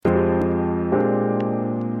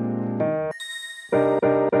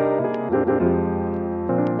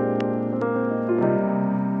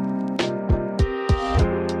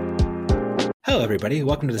everybody.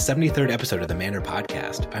 Welcome to the 73rd episode of the Manor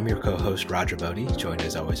Podcast. I'm your co-host, Roger Bodie, joined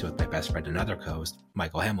as always with my best friend and other co-host,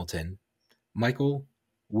 Michael Hamilton. Michael,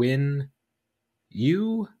 when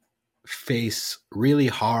you face really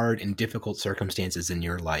hard and difficult circumstances in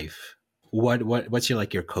your life, what's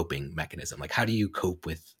your coping mechanism? Like, how do you cope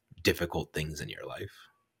with difficult things in your life?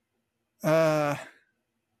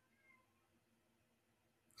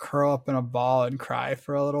 Curl up in a ball and cry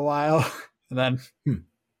for a little while, and then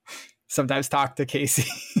sometimes talk to Casey.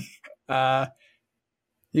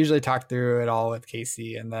 Usually talk through it all with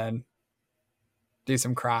Casey and then do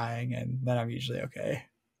some crying, and then I'm usually okay.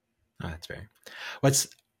 Oh, that's fair. What's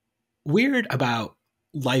weird about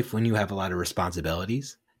life when you have a lot of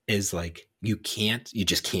responsibilities is like you're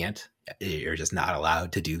just not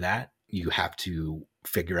allowed to do that. You have to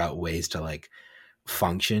figure out ways to like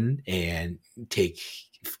function and take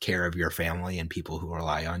care of your family and people who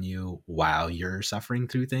rely on you while you're suffering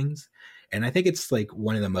through things. And I think it's like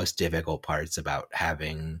one of the most difficult parts about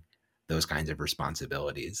having those kinds of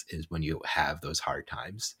responsibilities is when you have those hard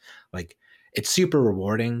times. Like, it's super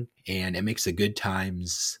rewarding and it makes the good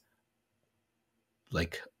times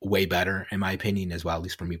like way better, in my opinion, as well, at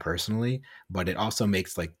least for me personally. But it also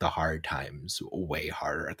makes like the hard times way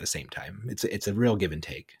harder at the same time. It's a real give and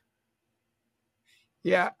take.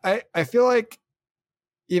 Yeah, I feel like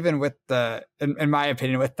even with in my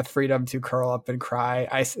opinion, with the freedom to curl up and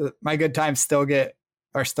cry, my good times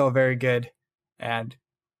are still very good, and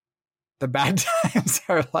the bad times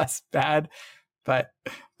are less bad. But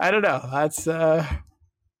I don't know. That's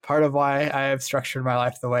part of why I have structured my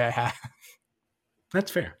life the way I have. That's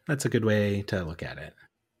fair. That's a good way to look at it.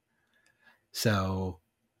 So,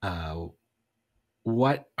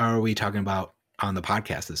 what are we talking about on the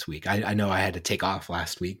podcast this week? I know I had to take off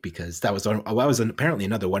last week because that was apparently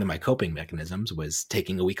another one of my coping mechanisms was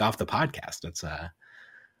taking a week off the podcast. That's a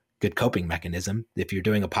good coping mechanism. If you're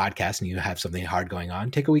doing a podcast and you have something hard going on,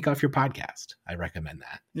 take a week off your podcast. I recommend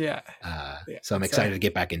that. Yeah. So I'm excited to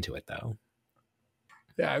get back into it though.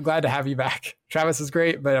 Yeah, I'm glad to have you back. Travis is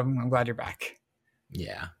great, but I'm glad you're back.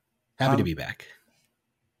 Yeah. Happy to be back.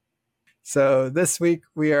 So this week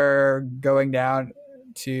we are going down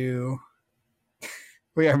to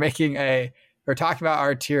we're talking about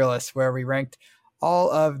our tier list where we ranked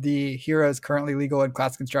all of the heroes currently legal and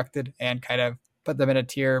class constructed and kind of put them in a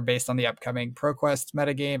tier based on the upcoming ProQuest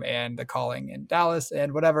metagame and the calling in Dallas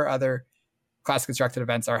and whatever other class constructed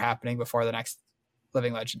events are happening before the next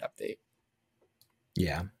Living Legend update.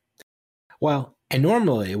 Yeah. Well, and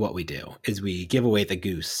normally what we do is we give away the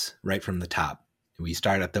goose right from the top. We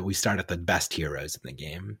start at the best heroes in the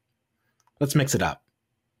game. Let's mix it up.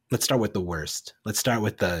 Let's start with the worst. Let's start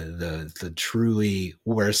with the truly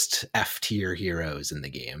worst F tier heroes in the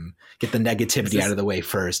game. Get the negativity out of the way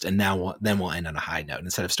first, and then we'll end on a high note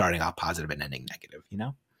instead of starting off positive and ending negative. You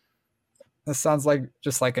know, this sounds like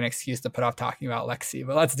just like an excuse to put off talking about Lexi,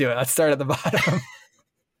 but let's do it. Let's start at the bottom.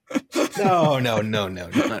 No.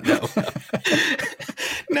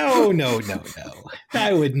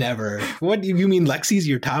 I would never. What do you mean? Lexi's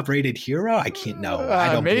your top rated hero? I can't know.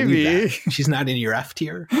 I don't believe that. She's not in your F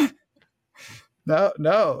tier.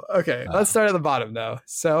 No. Okay. Let's start at the bottom though.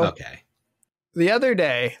 So okay. The other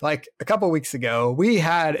day, like a couple weeks ago, we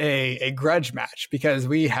had a grudge match because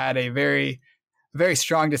we had a very, very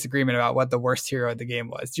strong disagreement about what the worst hero of the game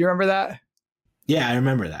was. Do you remember that? Yeah, I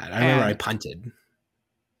remember that. I remember I punted.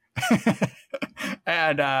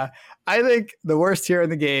 And I think the worst hero in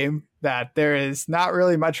the game that there is not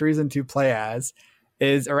really much reason to play as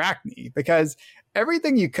is Arachne, because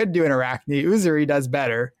everything you could do in Arachne, Uzuri does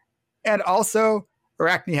better. And also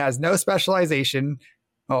Arachne has no specialization.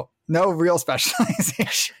 Well, no real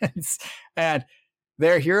specializations. And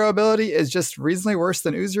their hero ability is just reasonably worse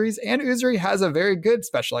than Uzuri's. And Uzuri has a very good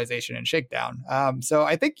specialization in Shakedown. So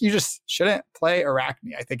I think you just shouldn't play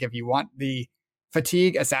Arachne. I think if you want the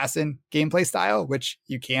fatigue assassin gameplay style, which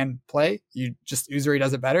you can play, Uzuri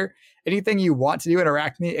does it better. Anything you want to do in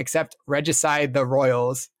Arachne except regicide the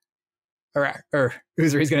royals, or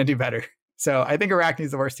Uzuri's going to do better. So I think Arachne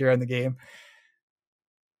is the worst hero in the game.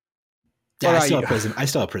 Yeah, I still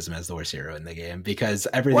have Prism as the worst hero in the game because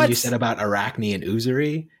everything you said about Arachne and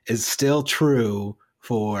Uzuri is still true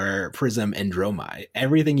for Prism and Dromai.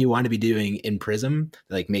 Everything you want to be doing in Prism,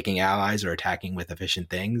 like making allies or attacking with efficient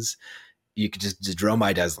things, you could just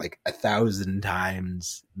Dromai does like 1,000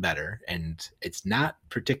 times better, and it's not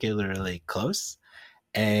particularly close.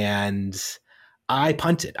 And I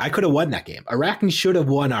punted. I could have won that game. Arachne should have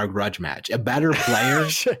won our grudge match. A better player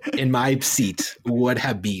in my seat would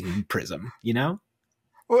have beaten Prism, you know?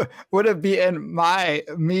 would have been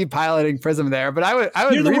me piloting Prism there, but I would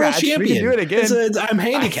You're the world rematch. champion. We can do it again. I'm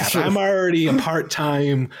handicapped. I'm already a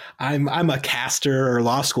part-time. I'm a caster or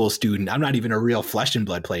law school student. I'm not even a real flesh and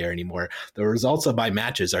blood player anymore. The results of my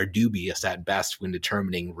matches are dubious at best when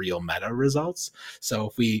determining real meta results. So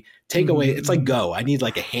if we take away, it's like Go. I need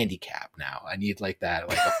like a handicap now. I need like that,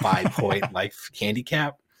 like a 5-point life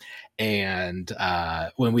handicap. And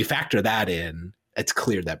when we factor that in, it's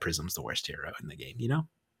clear that Prism's the worst hero in the game, you know?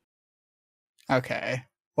 Okay.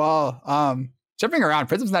 Well, jumping around,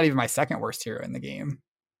 Prism's not even my second worst hero in the game.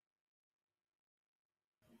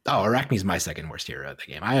 Oh, Arachne's my second worst hero in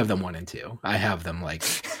the game. I have them 1 and 2. I have them like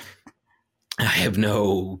I have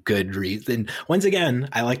no good reason. Once again,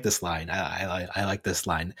 I like this line. I like this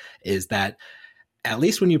line is that at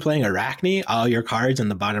least when you're playing Arachne, all your cards in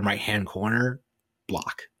the bottom right hand corner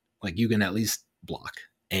block. Like you can at least block.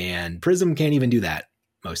 And Prism can't even do that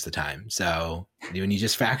most of the time. So when you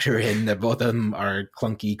just factor in that both of them are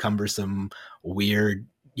clunky, cumbersome, weird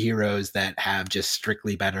heroes that have just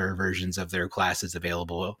strictly better versions of their classes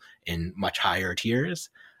available in much higher tiers,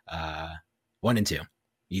 1 and 2.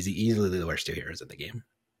 Easily the worst 2 heroes of the game.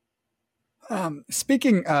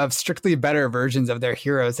 Speaking of strictly better versions of their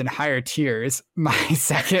heroes in higher tiers, my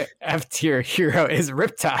second F tier hero is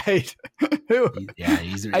Riptide.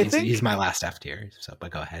 He's my last F tier. So,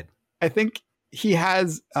 but go ahead. I think he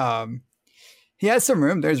has some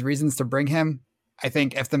room. There's reasons to bring him. I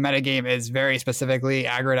think if the metagame is very specifically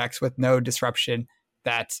aggro decks with no disruption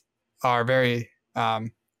that are very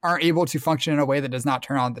aren't able to function in a way that does not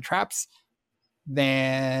turn on the traps,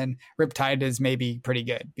 then Riptide is maybe pretty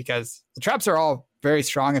good because the traps are all very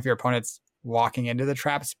strong if your opponent's walking into the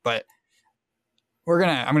traps. But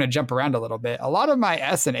I'm gonna jump around a little bit. A lot of my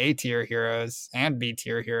S and A tier heroes and B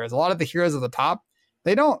tier heroes, a lot of the heroes at the top,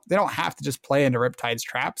 they don't have to just play into Riptide's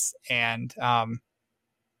traps, and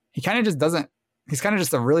he kind of just doesn't. He's kind of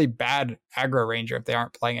just a really bad aggro ranger if they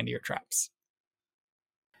aren't playing into your traps.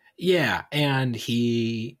 Yeah, and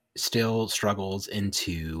he still struggles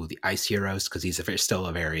into the ice heroes because he's still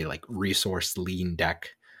a very like resource lean deck.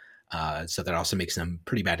 So that also makes him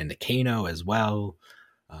pretty bad into Kano as well.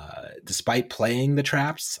 Despite playing the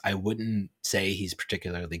traps, I wouldn't say he's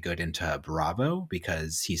particularly good into Bravo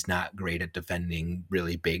because he's not great at defending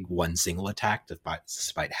really big one single attack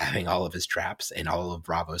despite having all of his traps, and all of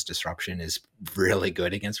Bravo's disruption is really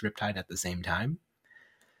good against Riptide at the same time.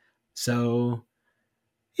 So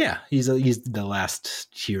yeah, he's the last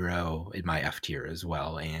hero in my F tier as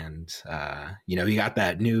well. And, you got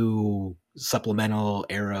that new supplemental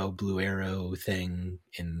blue arrow thing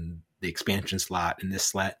in the expansion slot in this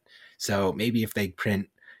set. So maybe if they print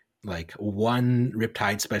like one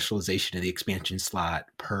Riptide specialization in the expansion slot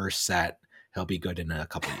per set, he'll be good in a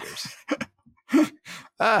couple years.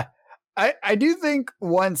 I do think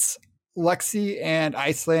once Lexi and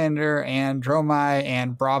Icelander and Dromai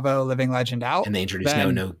and Bravo Living Legend out, and they introduce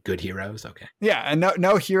no good heroes. Okay, yeah, and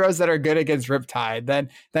no heroes that are good against Riptide,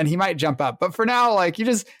 then he might jump up. But for now, like you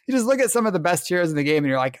just look at some of the best heroes in the game, and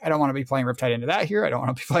you're like, I don't want to be playing Riptide into that hero. I don't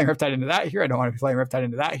want to be playing Riptide into that hero. I don't want to be playing Riptide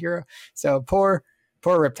into that hero. So poor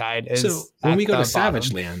Riptide is. So when we go to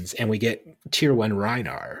Savage Lands and we get tier 1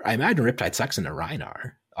 Rhinar, I imagine Riptide sucks into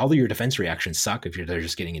Rhinar. All of your defense reactions suck if they're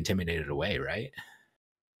just getting intimidated away, right?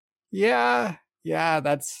 Yeah,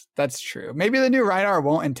 that's true. Maybe the new Rhinar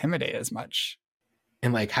won't intimidate as much.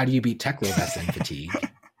 And like, how do you beat Teklo-Vess in Fatigue?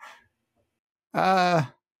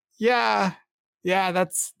 Yeah,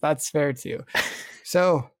 that's fair too.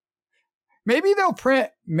 So maybe they'll print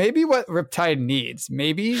what Riptide needs.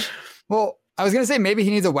 I was gonna say maybe he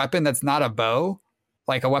needs a weapon that's not a bow,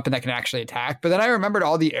 like a weapon that can actually attack. But then I remembered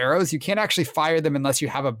all the arrows. You can't actually fire them unless you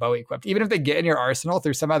have a bow equipped. Even if they get in your arsenal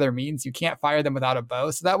through some other means, you can't fire them without a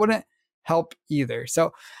bow. So that wouldn't help either.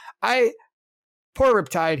 So poor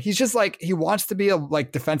Riptide, he's just like, he wants to be a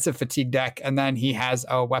like defensive fatigue deck. And then he has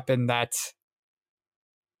a weapon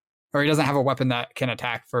or he doesn't have a weapon that can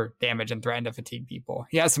attack for damage and threaten to fatigue people.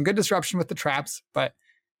 He has some good disruption with the traps, but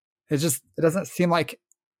it doesn't seem like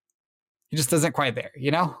he just isn't quite there,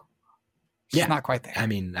 Just not quite there. I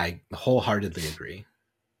mean, I wholeheartedly agree.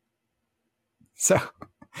 So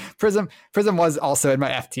Prism was also in my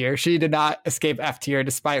F tier. She did not escape F tier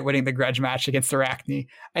despite winning the grudge match against Arachne.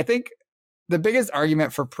 I think the biggest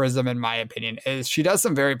argument for Prism, in my opinion, is she does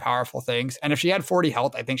some very powerful things. And if she had 40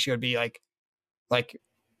 health, I think she would be like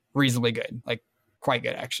reasonably good, like quite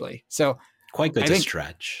good actually. So quite good to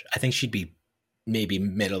stretch. I think she'd be maybe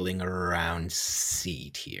middling around C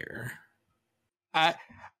tier. I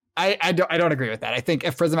don't agree with that. I think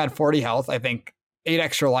if Prism had 40 health, I think 8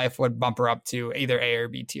 extra life would bump her up to either A or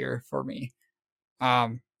B tier for me.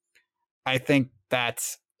 I think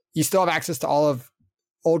that you still have access to all of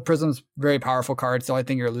Old Prism's very powerful cards. The only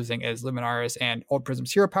thing you're losing is Luminaris and Old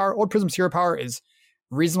Prism's Hero Power. Old Prism's Hero Power is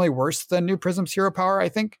reasonably worse than New Prism's Hero Power, I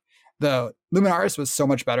think. The Luminaris was so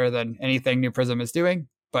much better than anything New Prism is doing,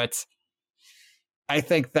 but I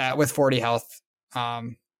think that with 40 health,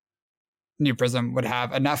 New Prism would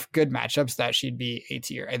have enough good matchups that she'd be A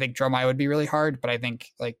tier. I think Dromai would be really hard, but I think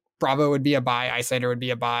like Bravo would be a buy, Icelander would be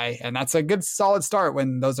a buy, and that's a good solid start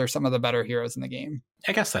when those are some of the better heroes in the game.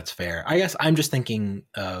 I guess that's fair. I guess I'm just thinking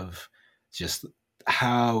of just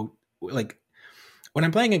how, like, when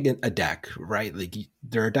I'm playing a deck, right? Like,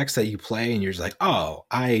 there are decks that you play and you're just like, oh,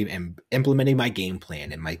 I am implementing my game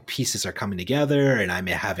plan and my pieces are coming together and I'm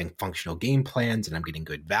having functional game plans and I'm getting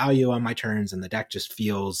good value on my turns, and the deck just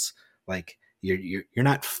feels like you're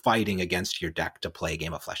not fighting against your deck to play a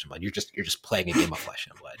game of Flesh and Blood. You're just playing a game of Flesh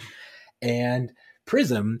and Blood. And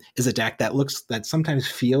Prism is a deck that sometimes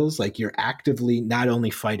feels like you're actively not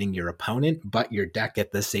only fighting your opponent, but your deck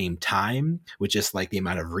at the same time, with just like the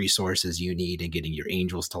amount of resources you need and getting your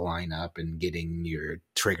angels to line up and getting your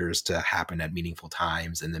triggers to happen at meaningful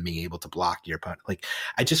times and then being able to block your opponent. Like,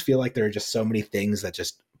 I just feel like there are just so many things that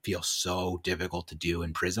just feel so difficult to do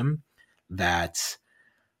in Prism that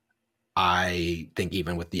I think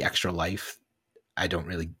even with the extra life, I don't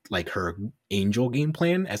really like her angel game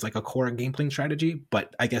plan as like a core game plan strategy,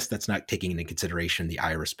 but I guess that's not taking into consideration the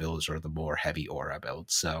Iris builds or the more heavy aura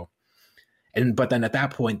builds. So, but then at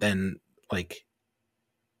that point, then like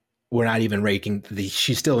we're not even rating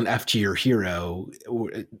she's still an F tier hero.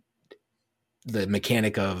 The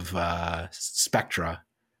mechanic of Spectra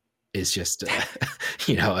is just,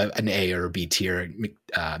 an A or B tier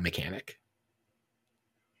mechanic.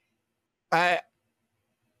 I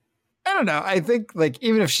don't know. I think like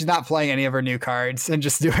even if she's not playing any of her new cards and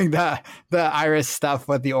just doing the Iris stuff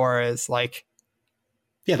with the auras, like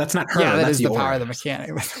that's not her. Yeah, that's is the power of the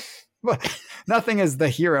mechanic. But nothing is the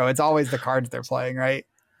hero. It's always the cards they're playing, right?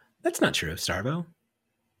 That's not true. Starvo.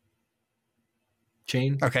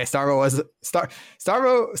 Chain. Okay, Starvo was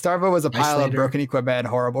a pile Icelander. Of broken equipment and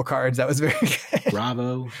horrible cards. That was very good.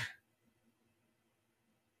 Bravo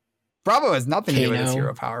has nothing to do with his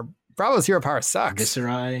hero power. Bravo's hero power sucks.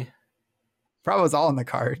 Viserai. Bravo's all in the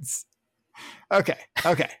cards. Okay.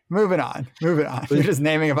 Moving on. You're just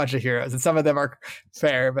naming a bunch of heroes, and some of them are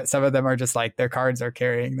fair, but some of them are just like their cards are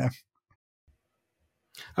carrying them.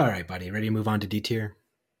 All right, buddy. Ready to move on to D tier?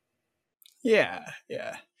 Yeah.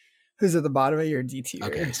 Who's at the bottom of your D tier?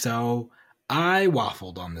 Okay, so I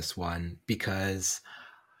waffled on this one because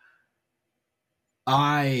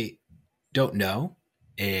I don't know.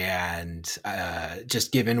 And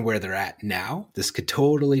just given where they're at now, this could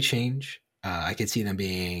totally change. I could see them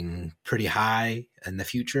being pretty high in the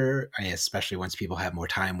future, especially once people have more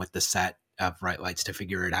time with the set of Bright Lights to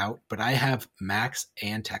figure it out. But I have Max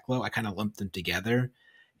and Teklo. I kind of lumped them together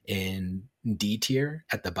in D tier,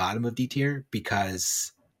 at the bottom of D tier,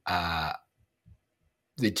 because I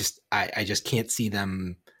just can't see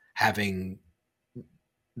them having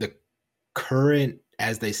the current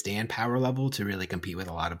as they stand power level to really compete with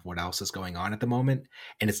a lot of what else is going on at the moment.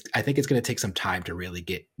 And I think it's going to take some time to really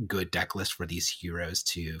get good deck lists for these heroes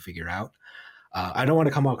to figure out. I don't want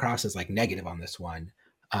to come across as like negative on this one.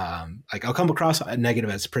 Like I'll come across a negative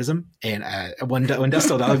as Prism. And when Dusk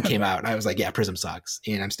Till Dawn came out, I was like, yeah, Prism sucks.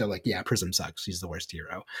 And I'm still like, yeah, Prism sucks. She's the worst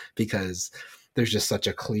hero, because there's just such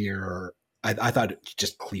a clear, I thought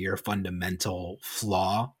just clear fundamental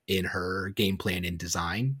flaw in her game plan and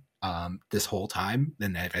design this whole time.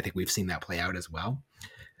 And I think we've seen that play out as well.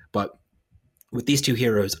 But with these two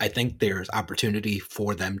heroes, I think there's opportunity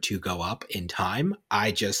for them to go up in time.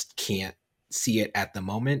 I just can't see it at the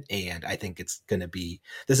moment. And I think it's going to be,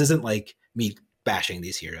 this isn't like me bashing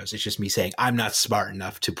these heroes. It's just me saying I'm not smart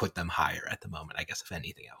enough to put them higher at the moment, I guess, if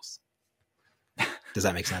anything else. Does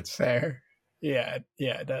that make sense? Fair. Yeah,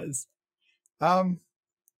 it does.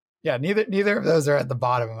 Yeah, neither of those are at the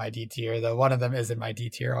bottom of my D tier, though one of them is in my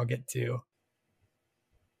D tier. I'll get to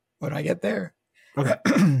when I get there. Okay.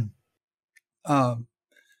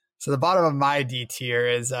 So the bottom of my D tier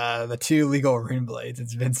is the two legal rune blades.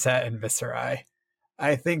 It's Vincent and Viserai.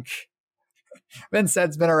 I think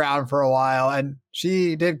Vincent's been around for a while, and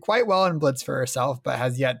she did quite well in Blitz for herself, but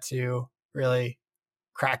has yet to really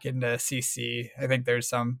crack into CC. I think there's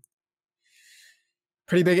some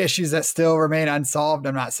pretty big issues that still remain unsolved.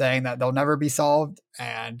 I'm not saying that they'll never be solved,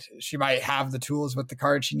 and she might have the tools with the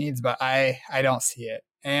card she needs, but I don't see it.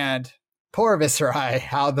 And poor Viserai,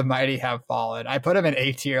 how the mighty have fallen. I put him in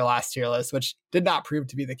A tier last tier list, which did not prove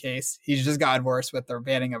to be the case. He's just gotten worse with the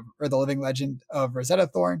banning of, or the Living Legend of Rosetta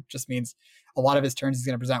Thorn. Just means a lot of his turns he's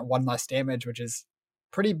going to present one less damage, which is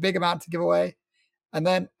pretty big amount to give away. And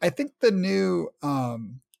then I think the new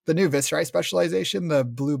Viserai specialization, the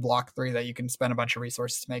blue block 3 that you can spend a bunch of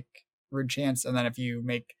resources to make rune chance, and then if you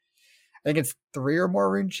make, I think it's 3 or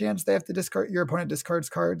more rune chance, they have to discard, your opponent discards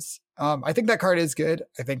cards. I think that card is good.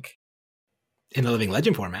 I think in the Living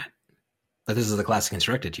Legend format, but this is the classic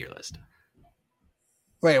constructed tier list.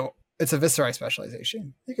 Wait, it's a Viserai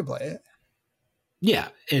specialization. You can play it. Yeah,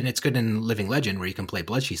 and it's good in Living Legend where you can play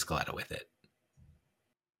Bloodchief Skeletta with it.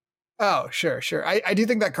 Oh, sure. I do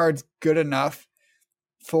think that card's good enough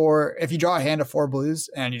for if you draw a hand of 4 blues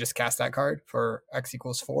and you just cast that card for X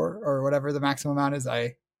equals 4 or whatever the maximum amount is.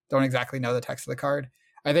 I don't exactly know the text of the card.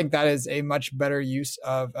 I think that is a much better use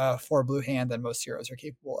of a 4 blue hand than most heroes are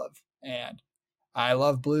capable of. And I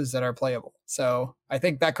love blues that are playable. So I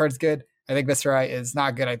think that card's good. I think Viserai is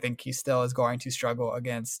not good. I think he still is going to struggle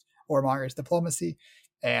against Warmonger's Diplomacy,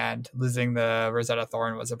 and losing the Rosetta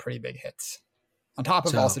Thorn was a pretty big hit. On top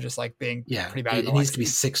of also just like being pretty bad. It needs to be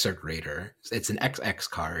 6 or greater. It's an XX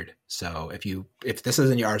card. So if this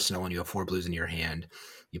is in your arsenal and you have 4 blues in your hand,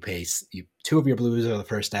 you pay 2 of your blues are the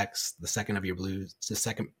first X, the second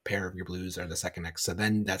pair of your blues are the second X. So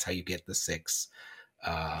then that's how you get the 6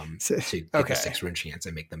 to get the 6 rune chance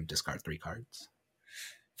and make them discard 3 cards.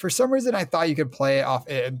 For some reason, I thought you could play it off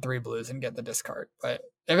in 3 blues and get the discard. But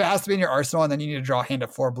if it has to be in your arsenal and then you need to draw a hand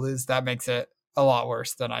of 4 blues, that makes it a lot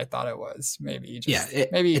worse than I thought it was. Maybe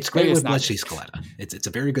it's great with Bloodchief Skeletta. It's a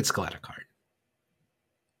very good Skeletta card.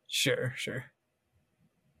 Sure.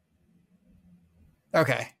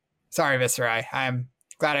 Okay. Sorry, Viserai. I'm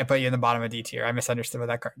glad I put you in the bottom of D tier. I misunderstood what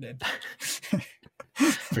that card did.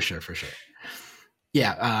 For sure.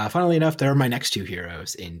 Yeah, funnily enough, they're my next 2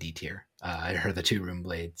 heroes in D tier. I heard the 2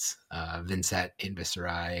 Runeblades, Vincent and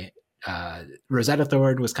Viserai. Rosetta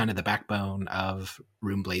Thorn was kind of the backbone of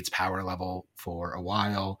Runeblade's power level for a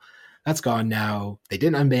while. That's gone now. They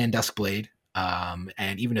didn't unban Duskblade,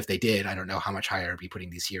 and even if they did, I don't know how much higher I'd be putting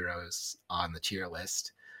these heroes on the tier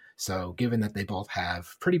list. So given that they both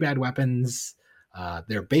have pretty bad weapons,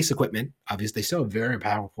 their base equipment, obviously they still have very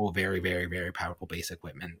powerful, very, very, very powerful base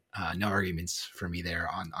equipment. No arguments for me there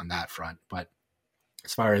on that front. But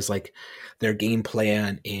as far as like their game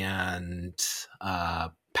plan and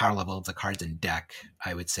power level of the cards in deck,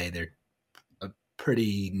 I would say they're a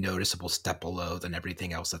pretty noticeable step below than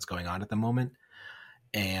everything else that's going on at the moment.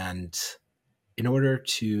 And in order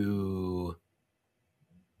to,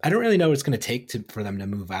 I don't really know what it's going to take for them to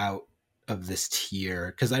move out of this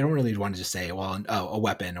tier, because I don't really want to just say, well, a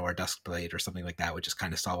weapon or a Duskblade or something like that would just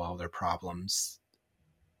kind of solve all their problems.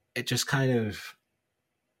 It just kind of,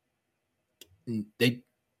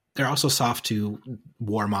 they're also soft to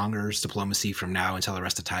Warmonger's Diplomacy from now until the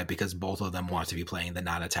rest of time, because both of them want to be playing the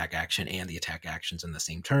non-attack action and the attack actions in the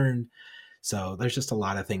same turn. So there's just a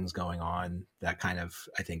lot of things going on that kind of,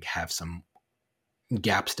 I think, have some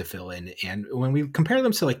gaps to fill in. And when we compare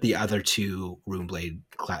them to like the other 2 Runeblade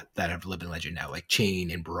that have lived in Legend now, like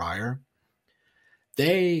Chain and Briar,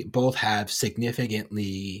 they both have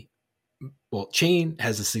Chain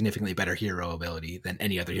has a significantly better hero ability than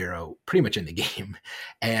any other hero pretty much in the game.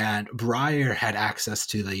 And Briar had access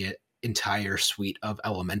to the entire suite of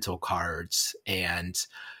elemental cards, and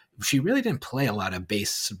she really didn't play a lot of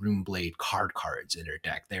base Runeblade cards in her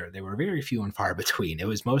deck. They were very few and far between. It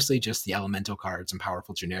was mostly just the elemental cards and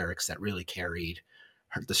powerful generics that really carried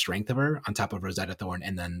the strength of her, on top of Rosetta Thorn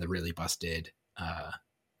and then the really busted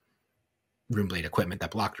Runeblade equipment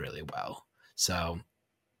that blocked really well. So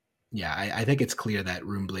yeah, I think it's clear that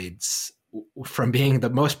Runeblades, from being the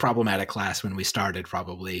most problematic class when we started,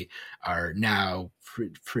 probably are now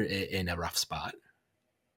in a rough spot.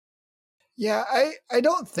 Yeah, I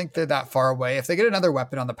don't think they're that far away. If they get another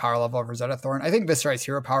weapon on the power level of Rosetta Thorn, I think Viserai's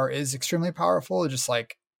hero power is extremely powerful. Just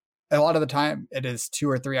like a lot of the time, it is 2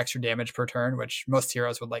 or 3 extra damage per turn, which most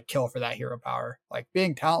heroes would like kill for that hero power. Like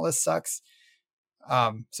being talentless sucks.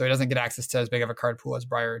 So he doesn't get access to as big of a card pool as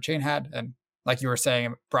Briar or Chain had. And like you were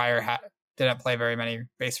saying, Briar didn't play very many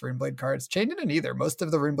base Runeblade cards. Chain didn't either. Most of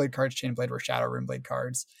the Runeblade cards Chain played were Shadow Runeblade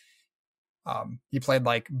cards. He played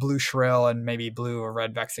like Blue Shrill and maybe Blue or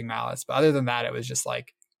Red Vexing Malice. But other than that, it was just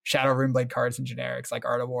like Shadow Runeblade cards and generics like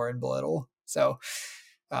Art of War and Belittle. So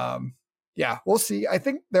yeah, we'll see. I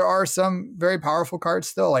think there are some very powerful cards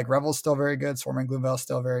still. Like Revel's still very good. Swarming Gloomveil's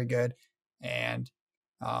still very good. And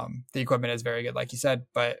the equipment is very good, like you said.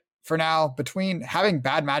 But for now, between having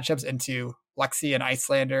bad matchups into Lexi and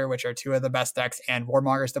Icelander, which are 2 of the best decks, and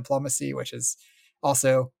Warmonger's Diplomacy, which is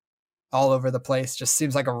also all over the place, just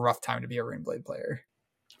seems like a rough time to be a Runeblade player.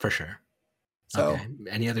 For sure. So, okay.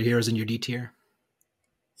 Any other heroes in your D tier?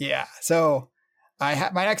 Yeah. So I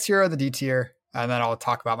have my next hero in the D tier and then I'll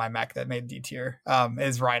talk about my mech that made D tier,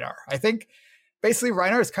 is Rhinar. I think basically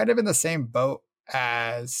Rhinar is kind of in the same boat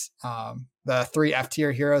as the 3 F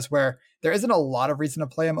tier heroes, where there isn't a lot of reason to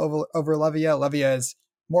play him over Levia. Levia is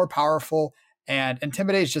more powerful, and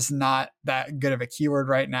Intimidate is just not that good of a keyword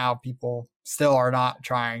right now. People still are not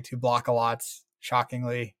trying to block a lot,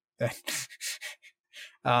 shockingly.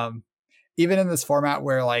 Even in this format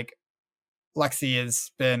where like Lexi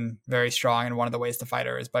has been very strong, and one of the ways to fight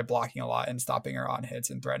her is by blocking a lot and stopping her on hits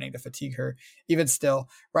and threatening to fatigue her. Even still,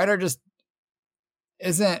 Rhinar just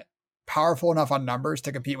isn't powerful enough on numbers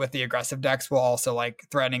to compete with the aggressive decks, while also like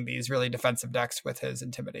threatening these really defensive decks with his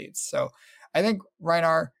Intimidates. So I think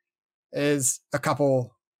Rhinar is a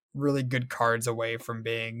couple really good cards away from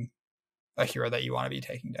being a hero that you want to be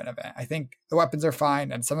taking to an event. I think the weapons are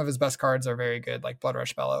fine, and some of his best cards are very good, like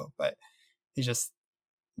Bloodrush Bellow, but he's just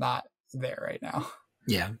not there right now.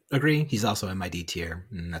 Yeah, agree. He's also in my D tier,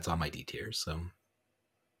 and that's all my D tiers. So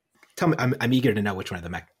tell me, I'm eager to know which one of the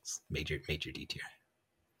mechs made your D tier.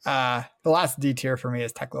 The last D tier for me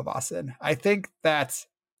is Tekla Vossen. I think that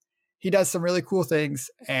he does some really cool things,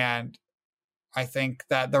 and I think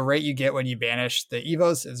that the rate you get when you banish the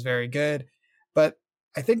Evos is very good. But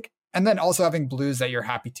I think, and then also having blues that you're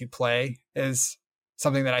happy to play is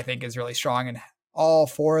something that I think is really strong. And all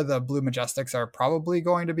 4 of the blue Majestics are probably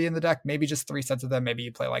going to be in the deck. Maybe just 3 sets of them. Maybe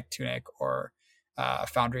you play like Tunic or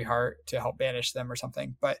Foundry Heart to help banish them or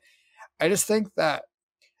something. But I just think that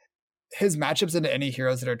his matchups into any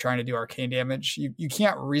heroes that are trying to do arcane damage, you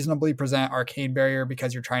can't reasonably present Arcane Barrier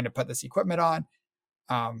because you're trying to put this equipment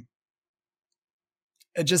on.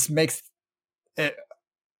 It just makes it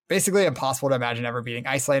basically impossible to imagine ever beating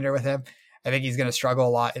Iyslander with him. I think he's going to struggle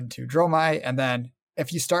a lot into Dromai. And then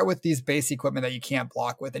if you start with these base equipment that you can't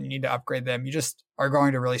block with and you need to upgrade them, you just are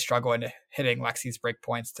going to really struggle into hitting Lexi's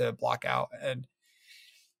breakpoints to block out. And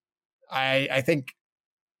I think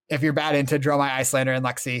if you're bad into Dromai, Iyslander, and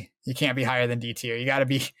Lexi, you can't be higher than D tier. You got to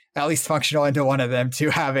be at least functional into one of them to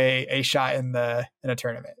have a shot in a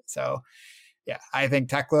tournament. So yeah, I think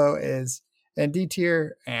Tekla is in D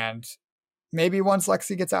tier, and maybe once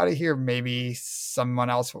Lexi gets out of here, maybe someone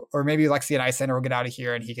else, or maybe Lexi and Iyslander will get out of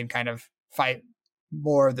here and he can kind of fight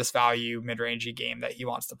more of this value mid-rangey game that he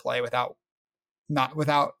wants to play without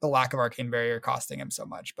the lack of Arcane Barrier costing him so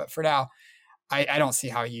much. But for now, I don't see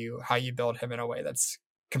how you build him in a way that's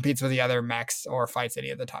competes with the other mechs or fights any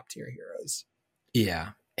of the top tier heroes.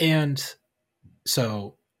 Yeah. And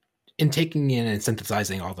so in taking in and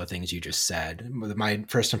synthesizing all the things you just said, my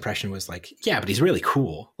first impression was like, yeah, but he's really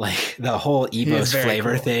cool. Like the whole Evos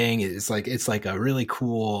flavor thing is like, it's like a really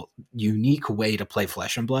cool, unique way to play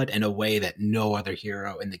Flesh and Blood in a way that no other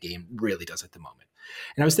hero in the game really does at the moment.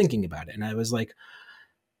 And I was thinking about it and I was like,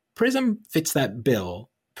 Prism fits that bill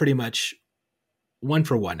pretty much 1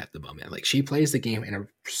 for 1 at the moment. Like she plays the game in a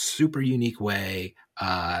super unique way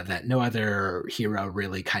that no other hero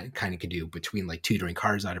really kind of can do, between like tutoring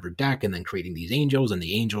cards out of her deck and then creating these angels, and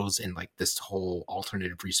the angels and like this whole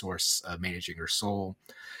alternative resource of managing her soul.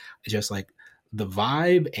 Just like the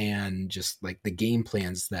vibe and just like the game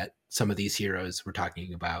plans that some of these heroes we're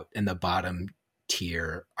talking about in the bottom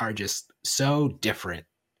tier are just so different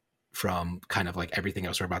from kind of like everything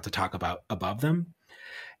else we're about to talk about above them.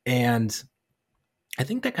 And I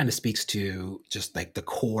think that kind of speaks to just like the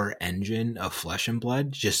core engine of Flesh and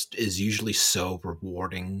Blood just is usually so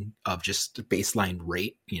rewarding of just baseline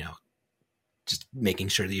rate, just making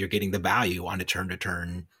sure that you're getting the value on a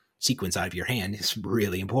turn-to-turn sequence out of your hand is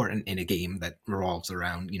really important in a game that revolves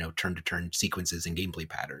around, turn-to-turn sequences and gameplay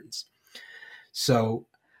patterns. So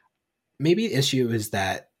maybe the issue is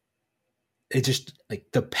that it just like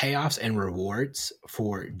the payoffs and rewards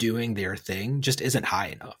for doing their thing just isn't high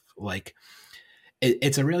enough. Like,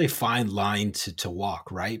 it's a really fine line to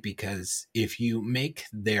walk, right? Because if you make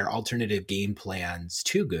their alternative game plans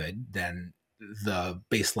too good, then the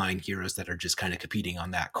baseline heroes that are just kind of competing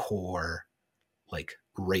on that core like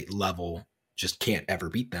rate level just can't ever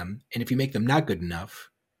beat them. And if you make them not good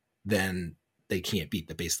enough, then they can't beat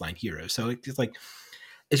the baseline hero. So it's like,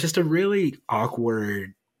 it's just a really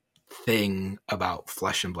awkward thing about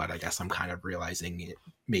Flesh and Blood. I guess I'm kind of realizing it,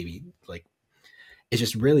 maybe like, it's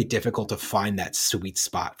just really difficult to find that sweet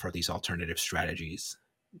spot for these alternative strategies.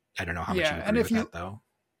 I don't know how much you agree with that, though.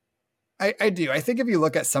 I do. I think if you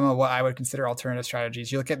look at some of what I would consider alternative strategies,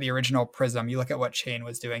 you look at the original Prism, you look at what Chain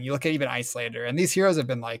was doing, you look at even Iyslander, and these heroes have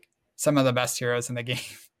been like some of the best heroes in the game.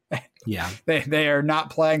 Yeah. They are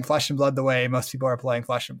not playing Flesh and Blood the way most people are playing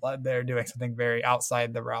Flesh and Blood. They're doing something very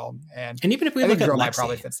outside the realm. And even if we look at Lexi,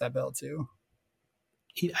 probably fits that bill too.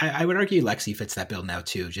 I would argue Lexi fits that build now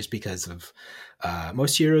too, just because of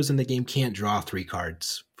most heroes in the game can't draw 3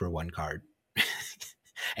 cards for 1 card.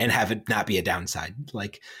 and have it not be a downside.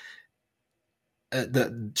 Like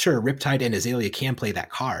the sure Riptide and Azalea can play that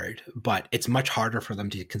card, but it's much harder for them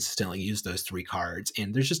to consistently use those 3 cards.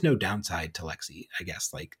 And there's just no downside to Lexi, I guess,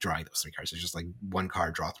 like drawing those 3 cards. It's just like 1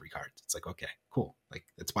 card, draw 3 cards. It's like, okay, cool. Like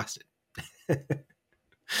it's busted.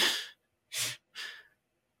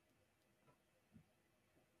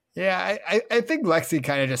 Yeah, I think Lexi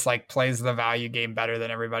kind of just like plays the value game better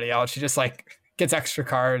than everybody else. She just like gets extra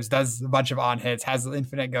cards, does a bunch of on hits, has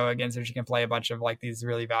infinite go against her. She can play a bunch of like these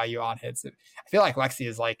really value on hits. I feel like Lexi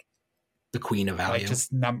is like the queen of value. Like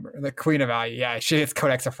just the queen of value. Yeah, she gets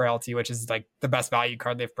Codex of Frailty, which is like the best value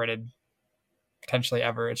card they've printed potentially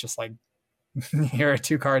ever. It's just like here are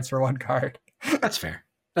 2 cards for 1 card. That's fair.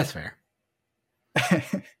 That's fair.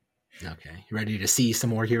 Okay, you ready to see some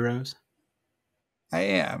more heroes? I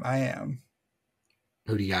am.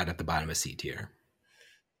 Who do you got at the bottom of C tier?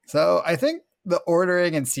 So I think the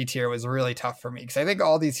ordering in C tier was really tough for me because I think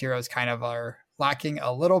all these heroes kind of are lacking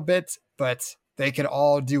a little bit, but they could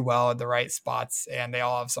all do well at the right spots and they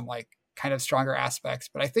all have some like kind of stronger aspects.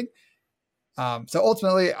 But I think so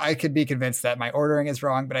ultimately I could be convinced that my ordering is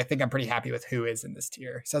wrong, but I think I'm pretty happy with who is in this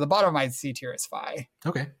tier. So the bottom of my C tier is Fi.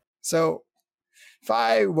 Okay. So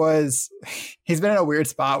Fi he's been in a weird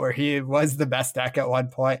spot where he was the best deck at one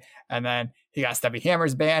point, and then he got Stubby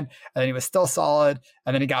Hammers banned, and then he was still solid,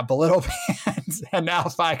 and then he got Belittle banned, and now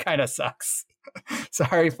Fi kind of sucks.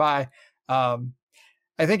 Sorry, Fi. I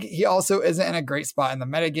think he also isn't in a great spot in the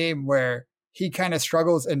metagame where he kind of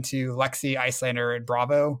struggles into Lexi, Icelander, and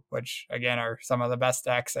Bravo, which again are some of the best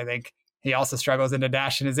decks. I think he also struggles into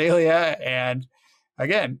Dash and Azalea, and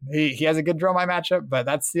again, he has a good Dromai matchup, but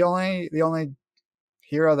that's the only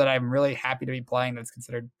hero that I'm really happy to be playing that's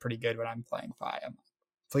considered pretty good when I'm playing Fi.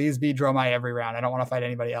 Please be Dromai every round. I don't want to fight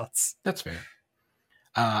anybody else. That's fair.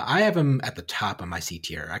 I have him at the top of my C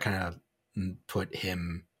tier. I kind of put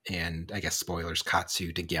him and I guess spoilers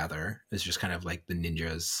Katsu together. It's just kind of like the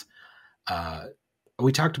ninjas.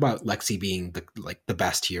 We talked about Lexi being the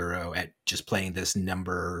best hero at just playing this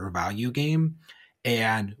number value game.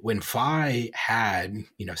 And when Fi had,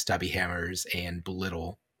 Stubby Hammers and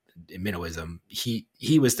Belittle Minnowism,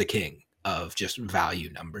 he was the king of just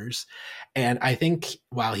value numbers. And I think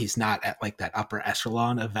while he's not at like that upper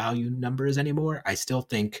echelon of value numbers anymore, I still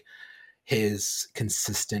think his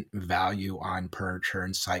consistent value on per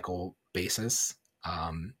turn cycle basis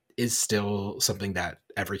is still something that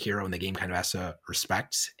every hero in the game kind of has to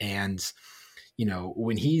respect. And,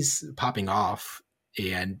 when he's popping off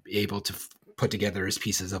and able to put together his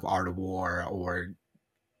pieces of Art of War or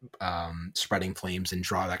Spreading Flames and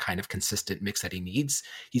draw that kind of consistent mix that he needs,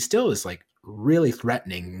 he still is like really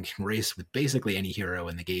threatening and can race with basically any hero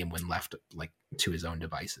in the game when left like to his own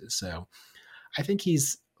devices. So I think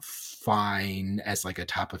he's fine as like a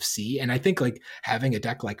top of C. And I think like having a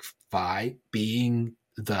deck like Fi being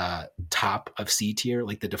the top of C tier,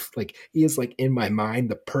 like he is like in my mind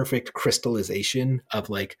the perfect crystallization of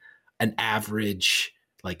like an average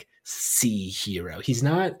like C hero. He's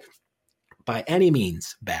not by any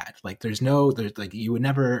means bad. Like there's like you would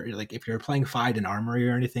never like if you're playing Fight in Armory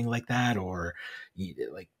or anything like that, or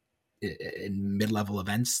like in mid-level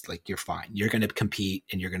events, like you're fine. You're going to compete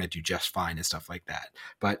and you're going to do just fine and stuff like that.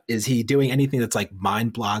 But is he doing anything that's like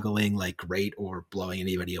mind-boggling, like great, or blowing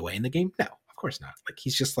anybody away in the game? No, of course not. Like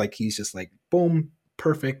he's just like boom,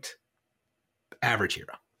 perfect, average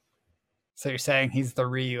hero. So you're saying he's the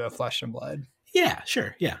Ryu of Flesh and Blood? Yeah,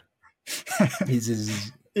 sure, yeah. he's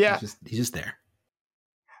just there.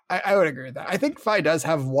 I would agree with that. I think Fi does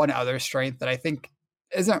have one other strength that I think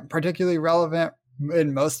isn't particularly relevant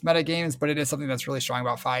in most meta games, but it is something that's really strong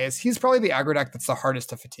about Fi. Is he's probably the aggro deck that's the hardest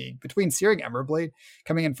to fatigue. Between Searing Emberblade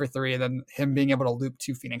coming in for 3 and then him being able to loop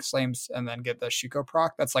 2 Phoenix Flames and then get the Shuko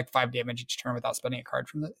proc, that's like 5 damage each turn without spending a card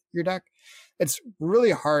from your deck. It's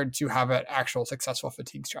really hard to have an actual successful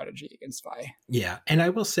fatigue strategy against Fi. Yeah, and I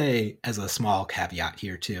will say as a small caveat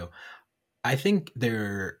here too, I think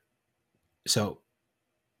Dromai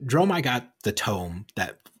got the tome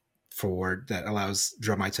that allows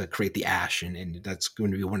Dromai to create the Ash, and that's going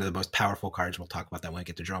to be one of the most powerful cards. We'll talk about that when we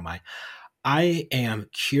get to Dromai. I am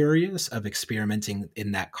curious of experimenting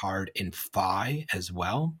in that card in Fi as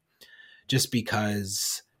well, just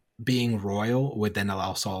because being Royal would then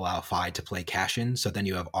also allow Fi to play Cash-In, so then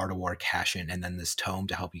you have Art of War Cash-In, and then this tome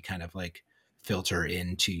to help you kind of like filter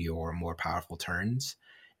into your more powerful turns.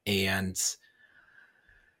 And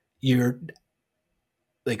you're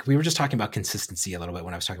like, we were just talking about consistency a little bit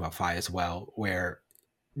when I was talking about Fi as well, where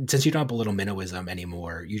since you don't have Belittle Minnowism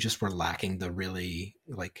anymore, you just were lacking the really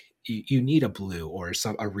like you need a blue or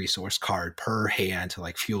a resource card per hand to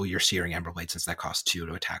like fuel your Searing Emberblade, since that costs 2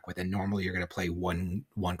 to attack with, and normally you're going to play one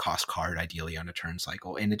cost card ideally on a turn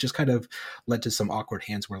cycle, and it just kind of led to some awkward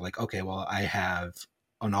hands where like, okay, well I have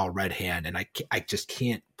an all red hand and I just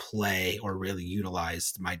can't play or really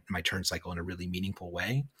utilize my turn cycle in a really meaningful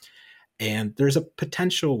way. And there's a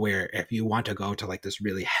potential where if you want to go to like this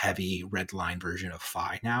really heavy red line version of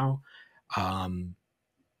Fi now,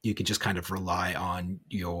 you can just kind of rely on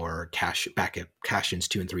your cash-ins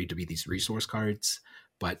 2 and 3 to be these resource cards,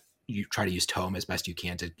 but you try to use Tome as best you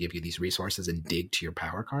can to give you these resources and dig to your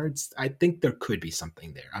power cards. I think there could be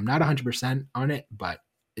something there. I'm not 100% on it, but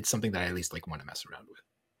it's something that I at least like want to mess around with.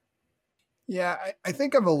 Yeah, I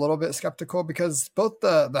think I'm a little bit skeptical because both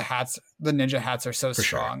the ninja hats are so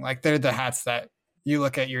strong. Sure. Like they're the hats that you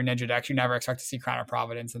look at your ninja decks, you never expect to see Crown of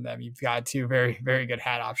Providence in them. You've got two very, very good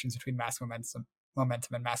hat options between Mask of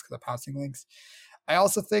Momentum and Mask of the Pouncing Lynx. I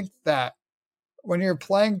also think that when you're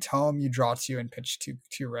playing Tome, you draw 2 and pitch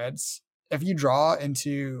two reds. If you draw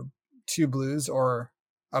into 2 blues or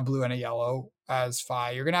a blue and a yellow as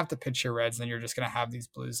Fi, you're going to have to pitch your reds, and then you're just going to have these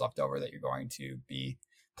blues left over that you're going to be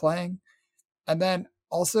playing. And then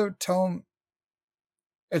also Tome,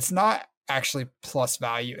 it's not actually plus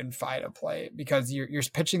value in Fi to play because you're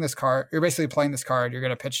pitching this card. You're basically playing this card. You're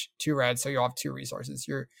going to pitch 2 reds, so you'll have 2 resources.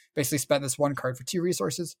 You're basically spent this 1 card for 2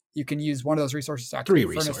 resources. You can use one of those resources to activate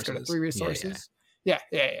 3 resources. Go to 3 resources. Yeah.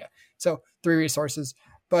 So 3 resources.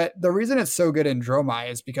 But the reason it's so good in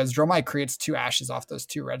Dromai is because Dromai creates 2 ashes off those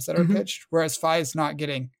 2 reds that are pitched, whereas Fi is not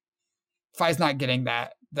getting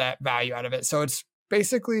that value out of it. So it's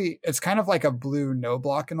kind of like a blue no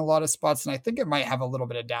block in a lot of spots. And I think it might have a little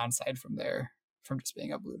bit of downside from just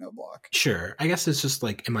being a blue no block. Sure. I guess it's just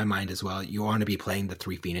like in my mind as well, you want to be playing the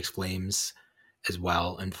 3 Phoenix Flames as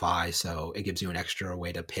well in Fi. So it gives you an extra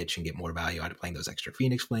way to pitch and get more value out of playing those extra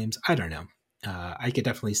Phoenix Flames. I don't know. I could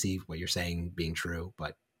definitely see what you're saying being true,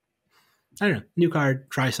 but I don't know. New card,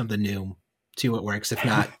 try something new, see what works. If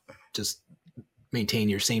not, just maintain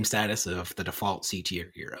your same status of the default C tier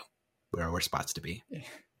hero. Where we're spots to be.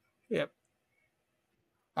 Yep.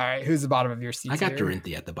 All right. Who's the bottom of your C tier? I got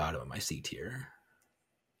Dorinthia at the bottom of my C tier.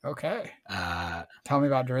 Okay. Tell me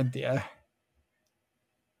about Dorinthia.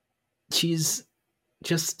 She's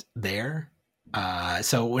just there.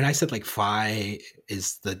 So when I said like Fi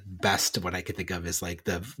is the best, what I could think of is like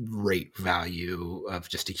the rate value of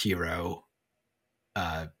just a hero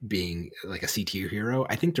being like a C tier hero.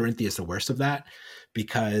 I think Dorinthia is the worst of that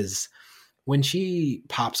because when she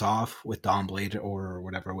pops off with Dawnblade or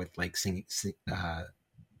whatever with like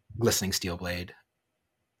Glistening Steelblade,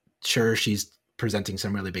 sure, she's presenting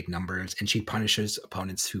some really big numbers and she punishes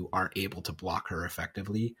opponents who aren't able to block her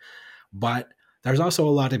effectively. But there's also a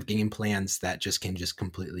lot of game plans that just can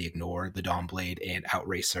completely ignore the Dawnblade and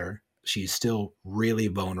outrace her. She's still really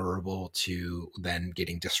vulnerable to then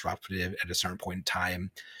getting disruptive at a certain point in time.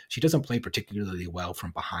 She doesn't play particularly well from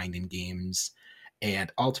behind in games.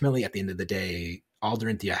 And ultimately, at the end of the day, all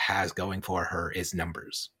Dorinthia has going for her is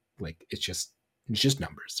numbers. Like it's just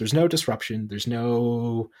numbers. There's no disruption. There's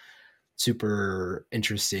no super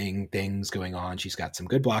interesting things going on. She's got some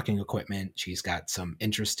good blocking equipment. She's got some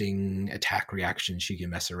interesting attack reactions she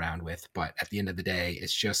can mess around with. But at the end of the day,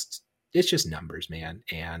 it's just numbers, man.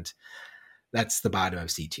 And that's the bottom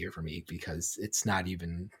of C tier for me because it's not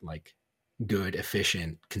even like good,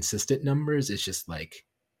 efficient, consistent numbers. It's just like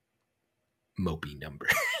mopey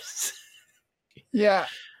numbers. Yeah,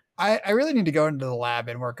 I really need to go into the lab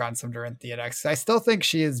and work on some Dorinthia decks. I still think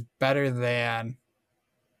she is better than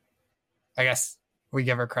I guess we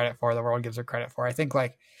give her credit for, the world gives her credit for. I think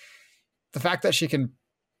like the fact that she can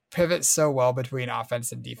pivot so well between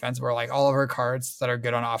offense and defense, where like all of her cards that are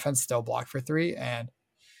good on offense still block for 3, and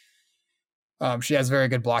she has very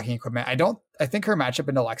good blocking equipment. I think her matchup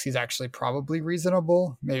into Lexi is actually probably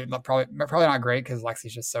reasonable. Maybe probably not great because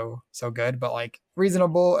Lexi's just so good, but like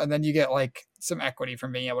reasonable. And then you get like some equity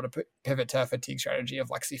from being able to pivot to a fatigue strategy if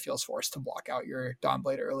Lexi feels forced to block out your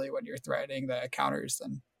Dawnblade early when you're threatening the counters.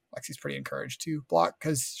 Then Lexi's pretty encouraged to block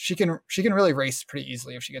because she can really race pretty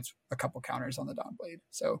easily if she gets a couple counters on the Dawnblade.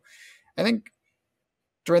 So I think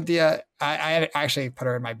Dorinthia, I actually put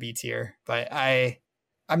her in my B tier, but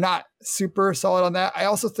I'm not super solid on that. I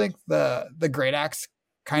also think the Great Axe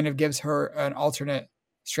kind of gives her an alternate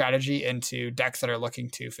strategy into decks that are looking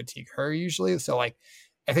to fatigue her usually. So like,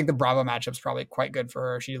 I think the Bravo matchup's probably quite good for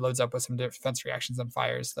her. She loads up with some defense reactions and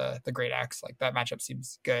fires the Great Axe. Like that matchup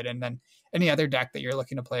seems good. And then any other deck that you're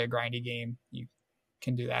looking to play a grindy game, you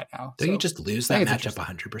can do that now. Don't you just lose that matchup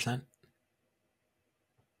 100%?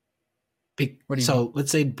 What do you mean? So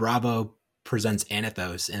let's say Bravo presents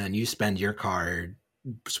Anathos, and then you spend your card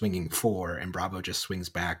swinging 4, and Bravo just swings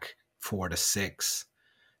back 4 to 6.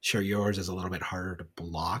 Sure, yours is a little bit harder to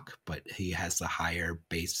block, but he has the higher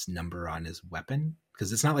base number on his weapon.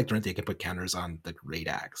 Because it's not like Dorinthia can put counters on the Great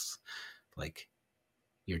Axe. Like,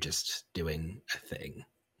 you're just doing a thing.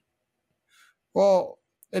 Well,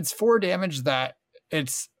 it's 4 damage that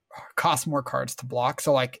it's costs more cards to block.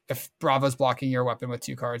 So like if Bravo's blocking your weapon with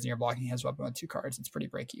 2 cards and you're blocking his weapon with 2 cards, it's pretty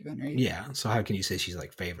break even, right? Yeah. So how can you say she's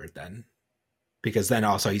like favored then? Because then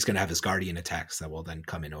also he's going to have his Guardian attacks that will then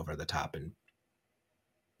come in over the top and,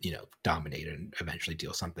 you know, dominate and eventually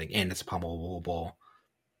deal something. And it's pummelable.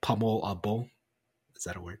 Is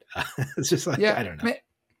that a word? It's just like, yeah, I don't know.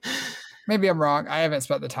 Maybe I'm wrong. I haven't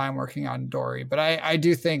spent the time working on Dory, but I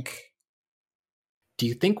do think. Do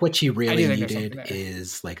you think what you really needed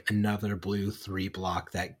is like another blue 3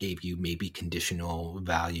 block that gave you maybe conditional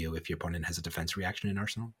value if your opponent has a defense reaction in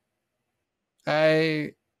Arsenal?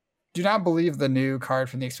 I do not believe the new card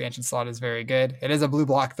from the expansion slot is very good. It is a blue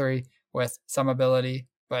block 3 with some ability,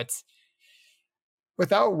 but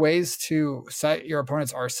without ways to set your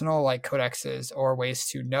opponent's arsenal like Codexes or ways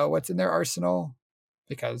to know what's in their arsenal,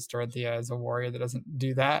 because Dorinthia is a warrior that doesn't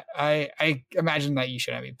do that, I imagine that you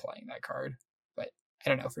shouldn't be playing that card. I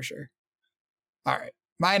don't know for sure. All right.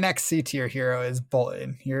 My next C tier hero is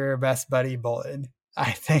Boltyn, your best buddy Boltyn. I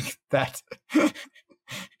think that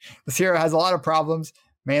this hero has a lot of problems,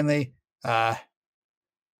 mainly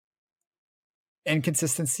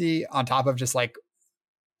inconsistency on top of just like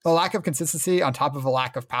the lack of consistency on top of a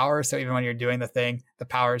lack of power. So even when you're doing the thing, the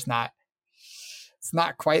power is it's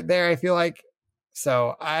not quite there, I feel like.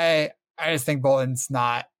 So I just think Boltyn's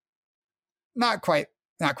not quite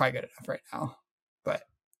good enough right now. But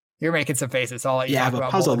you're making some faces. So I'll let you talk about Boltyn. I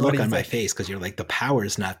have a puzzled look on my face because you're like, the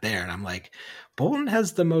power's not there. And I'm like, Boltyn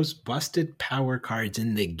has the most busted power cards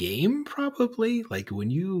in the game, probably. Like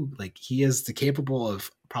when he is capable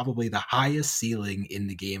of probably the highest ceiling in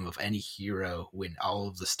the game of any hero when all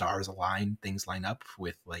of the stars align, things line up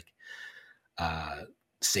with like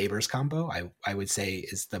Saber's combo, I would say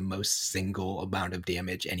is the most single amount of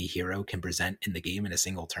damage any hero can present in the game in a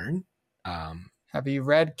single turn. Have you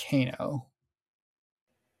read Kano?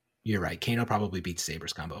 You're right. Kano probably beats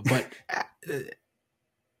Saber's combo, but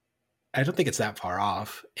I don't think it's that far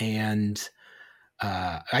off. And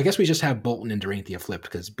I guess we just have Boltyn and Dorinthia flipped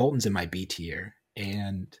because Boltyn's in my B tier.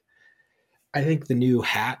 And I think the new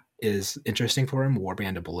hat is interesting for him,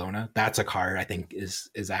 Warband of Bologna. That's a card I think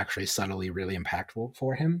is actually subtly really impactful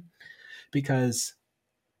for him. Because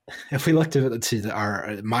if we look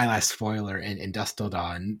to my last spoiler in Dusk Till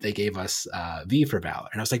Dawn, they gave us V for Valor.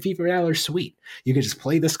 And I was like, V for Valor, sweet. You can just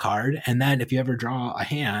play this card, and then if you ever draw a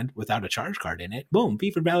hand without a charge card in it, boom,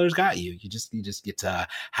 V for Valor's got you. You just get to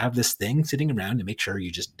have this thing sitting around to make sure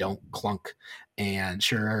you just don't clunk. And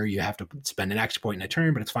sure, you have to spend an action point in a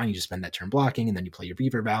turn, but it's fine. You just spend that turn blocking, and then you play your V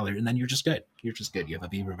for Valor, and then you're just good. You're just good. You have a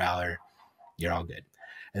V for Valor. You're all good.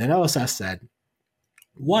 And then LSS said,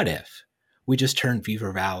 what if we just turn V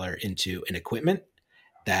for Valor into an equipment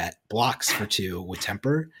that blocks for 2 with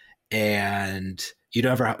temper, and you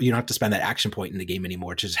don't have to spend that action point in the game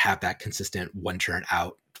anymore to just have that consistent 1 turn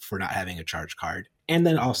out for not having a charge card. And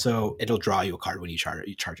then also it'll draw you a card when you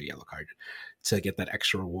charge a yellow card to get that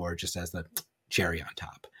extra reward just as the cherry on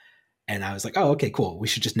top. And I was like, oh, okay, cool. We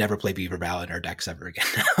should just never play V for Valor in our decks ever again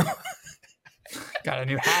now. Got a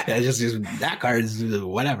new hat. Yeah, just that card is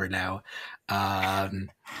whatever now.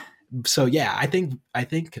 So yeah, I think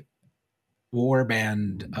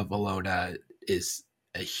Warband of Bologna is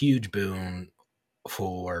a huge boon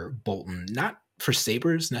for Boltyn, not for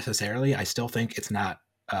Sabers necessarily. I still think it's not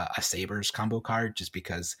a Sabers combo card just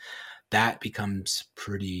because that becomes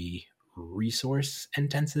pretty resource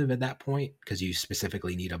intensive at that point because you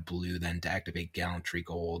specifically need a blue then to activate Gallantry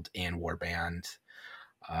Gold and Warband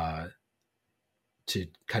to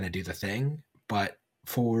kind of do the thing. But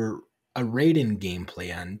for a Raiden game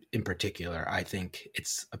plan in particular, I think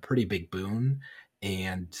it's a pretty big boon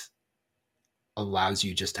and allows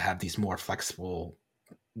you just to have these more flexible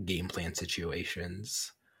game plan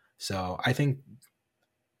situations. So I think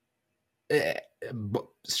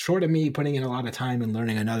short of me putting in a lot of time and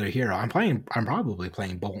learning another hero, I'm probably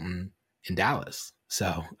playing Boltyn in Dallas.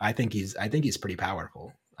 So I think he's pretty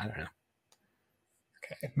powerful. I don't know.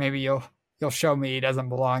 Okay, maybe you'll show me he doesn't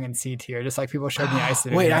belong in C tier, just like people showed me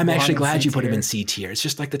Icelander. Wait, I'm actually glad you put him in C tier. It's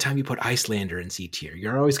just like the time you put Icelander in C tier.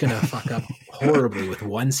 You're always going to fuck up horribly with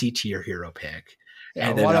one C tier hero pick. Yeah,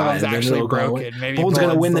 and then, one of them's actually broken. Maybe Boltyn's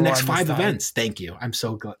going to win the next 5 events. Thank you. I'm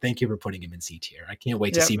so glad. Thank you for putting him in C tier. I can't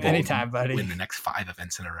wait to see Boltyn win the next 5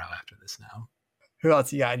 events in a row after this now. Who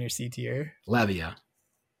else you got in your C tier? Levia.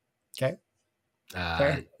 Okay.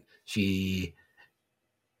 Uh, she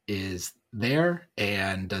is there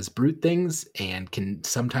and does brute things and can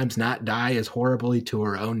sometimes not die as horribly to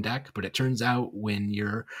her own deck, but it turns out when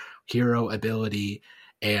your hero ability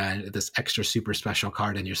and this extra super special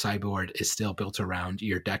card in your sideboard is still built around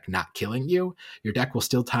your deck not killing you, your deck will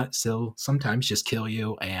still sometimes just kill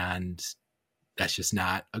you, and that's just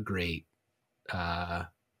not a great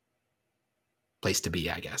place to be,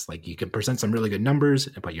 I guess. Like, you can present some really good numbers,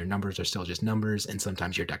 but your numbers are still just numbers, and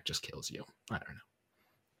sometimes your deck just kills you. I don't know.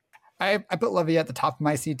 I put Levia at the top of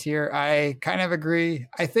my C tier. I kind of agree.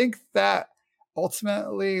 I think that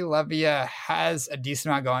ultimately Levia has a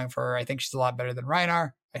decent amount going for her. I think she's a lot better than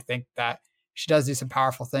Rhinar. I think that she does do some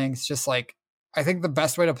powerful things. Just like, I think the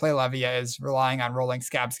best way to play Levia is relying on rolling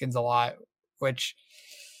scab skins a lot, which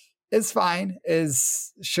is fine,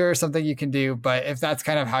 is sure something you can do. But if that's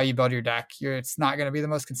kind of how you build your deck, it's not going to be the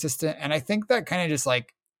most consistent. And I think that kind of just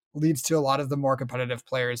like leads to a lot of the more competitive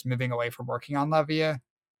players moving away from working on Levia,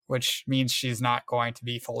 which means she's not going to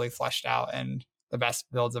be fully fleshed out, and the best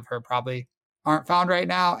builds of her probably aren't found right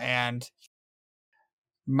now and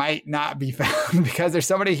might not be found because there's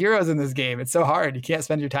so many heroes in this game. It's so hard. You can't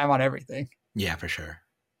spend your time on everything. Yeah, for sure.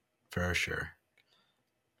 For sure.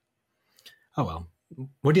 Oh, well.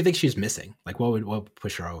 What do you think she's missing? Like, what would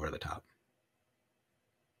push her over the top?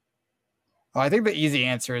 Well, I think the easy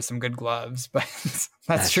answer is some good gloves, but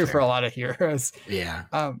that's true fair for a lot of heroes. Yeah.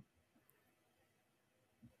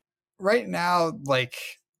 Right now, like,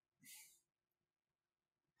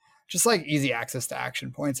 just like easy access to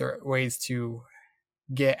action points or ways to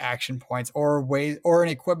get action points, or an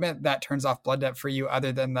equipment that turns off blood debt for you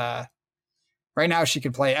other than right now she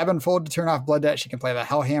could play Ebonfold to turn off blood debt. She can play the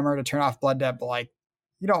Hellhammer to turn off blood debt, but like,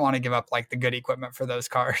 you don't want to give up like the good equipment for those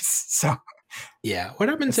cards. So yeah, what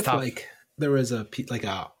happens if tough. Like there was a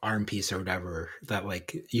arm piece or whatever that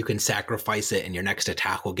like you can sacrifice it and your next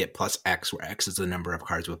attack will get plus X, where X is the number of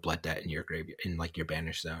cards with blood debt in your graveyard, in like your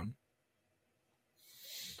banish zone.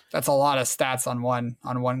 That's a lot of stats on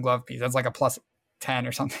one glove piece. That's like a plus 10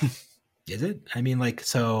 or something. Is it? I mean, like,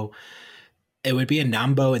 so it would be a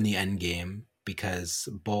Nambo in the end game because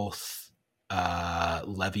both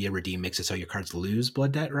Levia Redeem makes it so your cards lose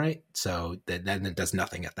blood debt, right? So then it does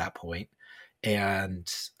nothing at that point. And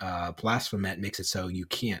Blasphemet makes it so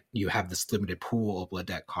you have this limited pool of blood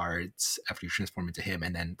debt cards after you transform into him,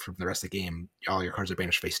 and then for the rest of the game all your cards are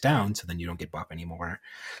banished face down, so then you don't get buff anymore.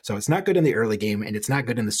 So it's not good in the early game and it's not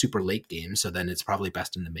good in the super late game, so then it's probably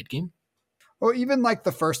best in the mid game. Well, even like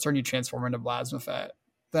the first turn you transform into Blasphemeth,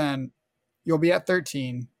 then you'll be at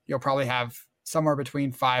 13. You'll probably have somewhere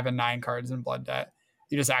between 5 and 9 cards in blood debt.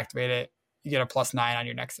 You just activate it, you get a plus 9 on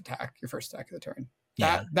your next attack, your first attack of the turn.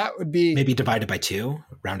 Yeah, that would be maybe divided by 2,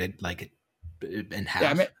 rounded like in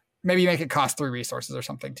half. Yeah, maybe make it cost 3 resources or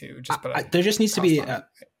something too. Just there just needs to be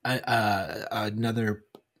another.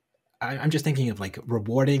 I'm just thinking of like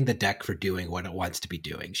rewarding the deck for doing what it wants to be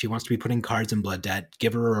doing. She wants to be putting cards in blood debt.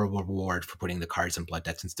 Give her a reward for putting the cards in blood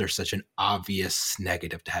debt, since there's such an obvious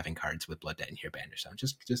negative to having cards with blood debt in your banish zone.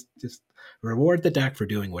 Just reward the deck for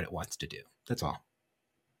doing what it wants to do. That's all.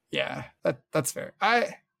 Yeah, that's fair.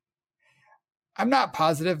 I'm not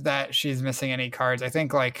positive that she's missing any cards. I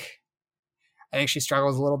think she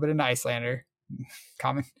struggles a little bit in Icelander.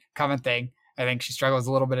 Common thing. I think she struggles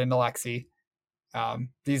a little bit into Lexi.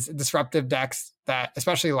 These disruptive decks that,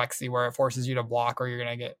 especially Lexi, where it forces you to block or you're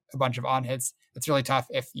going to get a bunch of on hits. It's really tough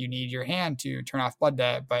if you need your hand to turn off blood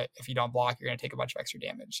debt, but if you don't block, you're going to take a bunch of extra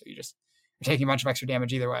damage. So you're taking a bunch of extra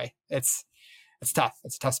damage either way. It's tough.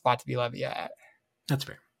 It's a tough spot to be Levia at. That's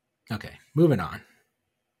fair. Okay, moving on.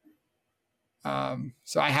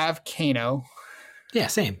 So I have Kano. Yeah,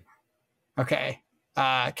 same. Okay.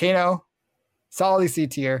 Kano, solidly C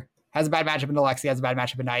tier, has a bad matchup into Lexi, has a bad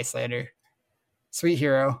matchup into Icelander. Sweet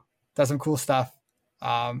hero, does some cool stuff.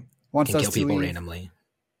 Once those kill people randomly.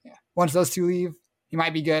 Yeah. Once those two leave, he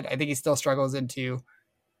might be good. I think he still struggles into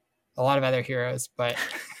a lot of other heroes, but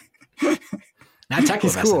not Tekla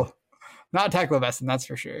Vesson. Cool. Not Tekla Vesson, that's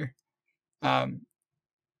for sure.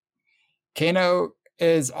 Kano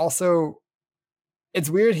is also, it's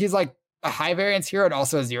weird. He's like a high variance hero and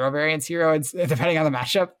also a 0 variance hero, depending on the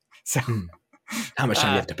matchup. So how much time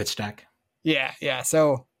do you have to pitch stack? Yeah.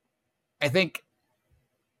 So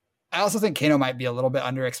I also think Kano might be a little bit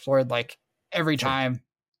underexplored. Like every time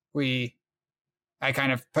I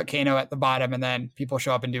kind of put Kano at the bottom and then people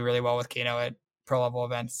show up and do really well with Kano at pro level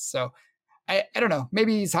events. So I don't know,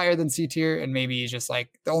 maybe he's higher than C tier and maybe he's just like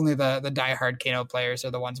only the diehard Kano players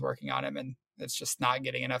are the ones working on him. And it's just not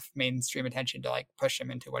getting enough mainstream attention to like push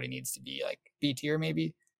him into what he needs to be, like B tier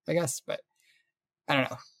maybe, I guess. But I don't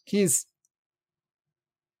know. He's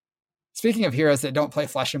speaking of heroes that don't play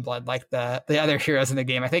flesh and blood like the other heroes in the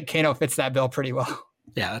game. I think Kano fits that bill pretty well.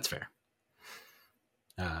 Yeah, that's fair.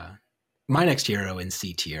 My next hero in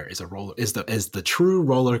C tier is the true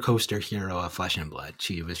roller coaster hero of Flesh and Blood.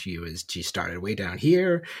 She started way down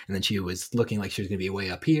here, and then she was looking like she was going to be way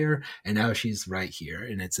up here, and now she's right here,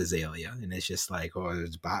 and it's Azalea, and it's just like, oh,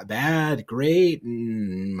 it's bad, great,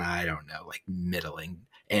 I don't know, like middling.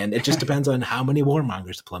 And it just depends on how many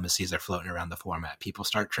Warmongers diplomacies are floating around the format. People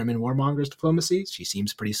start trimming Warmongers diplomacies. She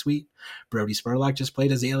seems pretty sweet. Brody Spurlock just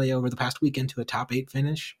played Azalea over the past weekend to a top 8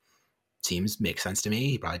 finish. Makes sense to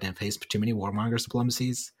me. He probably didn't face too many Warmongers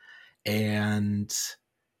diplomacies. And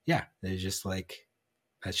yeah, it's just like,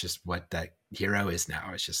 that's just what that hero is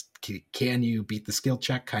now. It's just, can you beat the skill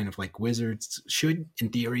check? Kind of like Wizards should, in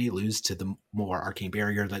theory, lose to the more Arcane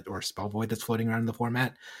Barrier or Spell Void that's floating around in the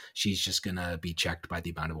format. She's just going to be checked by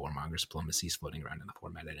the amount of Warmongers diplomacies floating around in the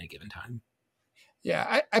format at any given time.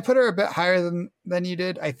 Yeah, I put her a bit higher than you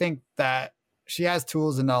did. I think that she has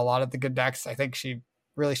tools in a lot of the good decks. I think she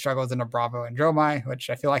really struggles in a Bravo and Dromai, which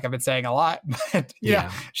I feel like I've been saying a lot, but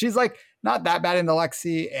yeah, she's like not that bad in the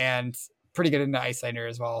Lexi and pretty good in the Iyslander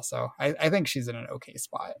as well. So I think she's in an okay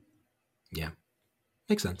spot. Yeah,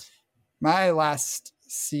 makes sense. My last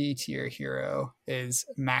C tier hero is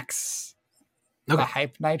Max, the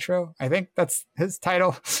Hype Nitro. I think that's his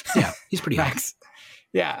title. Yeah, he's pretty Max. High.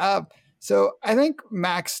 Yeah. So I think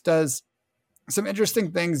Max does some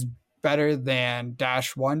interesting things better than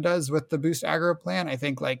Dash 1 does with the boost aggro plan. I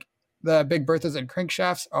think like the Big Berthas and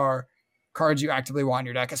Crankshafts are cards you actively want in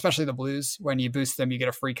your deck, especially the blues. When you boost them, you get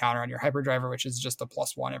a free counter on your Hyperdriver, which is just a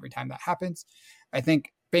 +1 every time that happens. I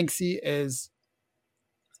think Banksy is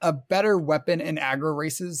a better weapon in aggro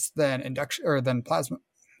races than induction or than plasma,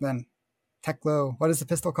 than Teklo. What is the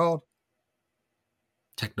pistol called?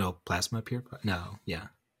 Technoplasma Purifier? No, yeah,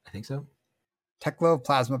 I think so. Teklo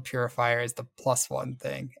Plasma Purifier is the +1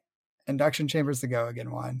 thing. Induction Chamber's the go again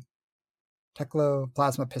one. Teklo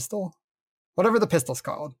Plasma Pistol? Whatever the pistol's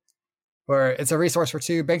called. Where it's a resource for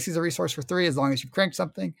 2. Banksy's a resource for 3 as long as you've cranked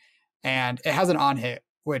something. And it has an on hit,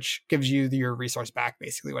 which gives you your resource back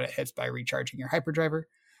basically when it hits by recharging your Hyperdriver.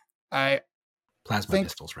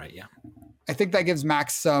 Pistols, right? Yeah. I think that gives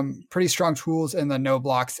Max some pretty strong tools in the no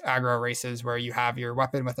blocks aggro races where you have your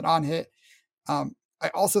weapon with an on hit. I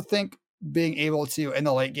also think being able to, in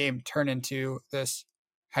the late game, turn into this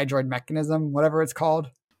Hydroid mechanism, whatever it's called.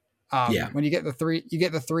 When you get the 3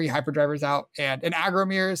 Hyperdrivers out, and in aggro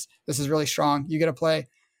mirrors, this is really strong. You get to play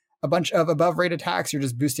a bunch of above rate attacks. You're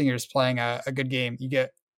just boosting. You're just playing a good game. You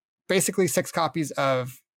get basically 6 copies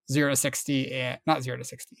of 0 to 60 and not 0 to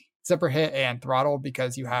 60 Zipper Hit and Throttle,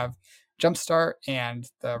 because you have Jumpstart and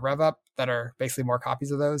the Rev Up that are basically more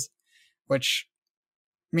copies of those, which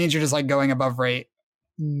means you're just like going above rate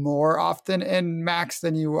more often in Max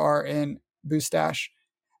than you are in Boost Dash.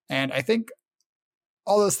 And I think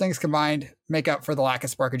all those things combined make up for the lack of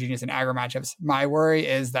Spark of Genius in aggro matchups. My worry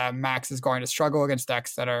is that Max is going to struggle against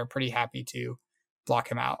decks that are pretty happy to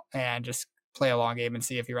block him out and just play a long game and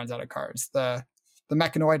see if he runs out of cards. The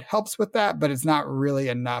Mechanoid helps with that, but it's not really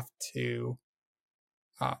enough to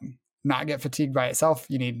not get fatigued by itself.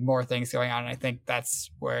 You need more things going on, and I think that's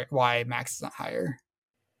why Max is not higher.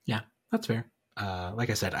 Yeah, that's fair. Like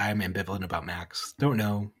I said, I'm ambivalent about Max. Don't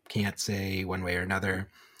know, can't say one way or another.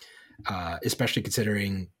 Especially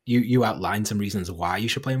considering you outlined some reasons why you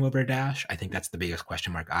should play him over Dash. I think that's the biggest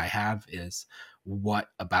question mark I have, is what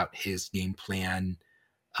about his game plan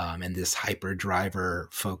and this Hyperdriver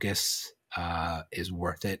focus is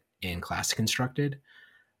worth it in Classic Constructed.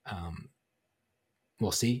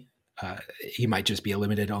 We'll see. He might just be a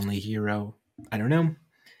limited only hero. I don't know,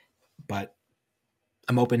 but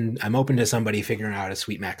I'm open to somebody figuring out a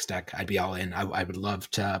sweet Max deck. I'd be all in. I would love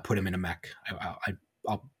to put him in a mech.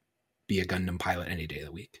 I'll be a Gundam pilot any day of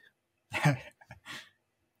the week.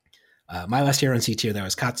 My last hero in C tier, there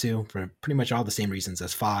was Katsu, for pretty much all the same reasons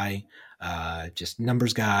as Fi. Just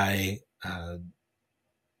numbers guy.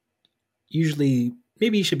 Usually,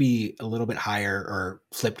 maybe he should be a little bit higher or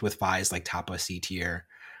flipped with Fi's like top of C tier.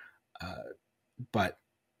 But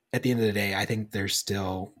at the end of the day, I think there's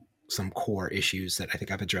still some core issues that I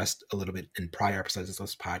think I've addressed a little bit in prior episodes of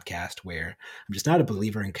this podcast, where I'm just not a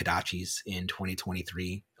believer in Kodachis in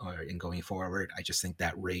 2023 or in going forward. I just think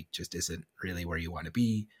that rate just isn't really where you want to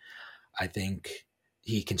be. I think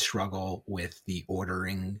he can struggle with the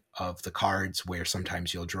ordering of the cards, where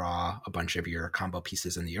sometimes you'll draw a bunch of your combo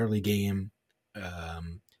pieces in the early game,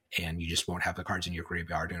 and you just won't have the cards in your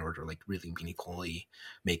graveyard in order to like really meaningfully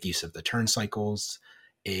make use of the turn cycles.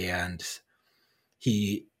 And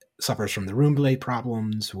he suffers from the rune blade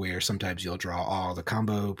problems, where sometimes you'll draw all the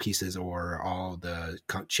combo pieces or all the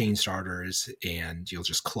chain starters, and you'll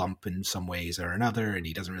just clump in some ways or another, and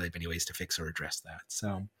he doesn't really have any ways to fix or address that.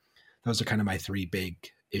 So those are kind of my three big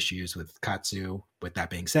issues with Katsu. With that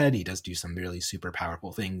being said, he does do some really super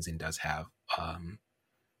powerful things and does have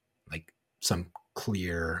like some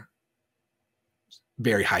clear,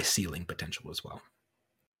 very high ceiling potential as well.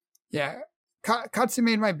 Yeah, Katsu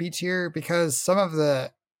made my B tier because some of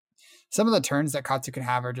the turns that Katsu can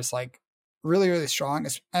have are just like really, really strong.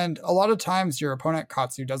 And a lot of times your opponent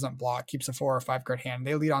Katsu doesn't block, keeps a 4 or 5 card hand.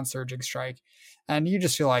 They lead on Surging Strike, and you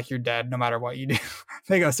just feel like you're dead no matter what you do.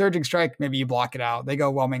 They go Surging Strike, maybe you block it out. They go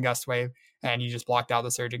Whelming Gust Wave, and you just blocked out the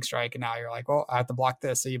Surging Strike, and now you're like, well, I have to block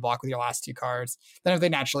this. So you block with your last 2 cards. Then if they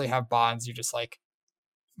naturally have bonds, you just like,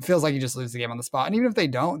 it feels like you just lose the game on the spot. And even if they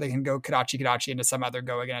don't, they can go Kadachi into some other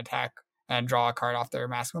go again attack and draw a card off their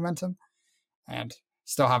mask momentum and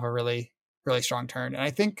still have a really, really strong turn. And I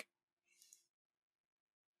think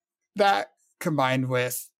that combined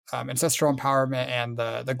with ancestral empowerment and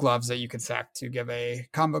the gloves that you can sack to give a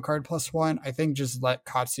combo card +1, I think just let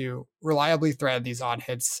Katsu reliably thread these odd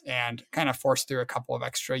hits and kind of force through a couple of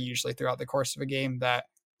extra usually throughout the course of a game that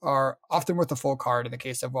are often worth a full card in the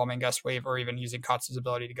case of Whelming Gust Wave, or even using Katsu's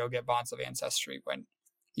ability to go get Bonds of Ancestry when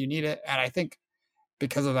you need it. And I think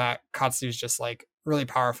because of that, Katsu is just like really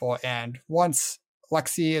powerful. And once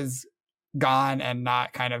Lexi is gone and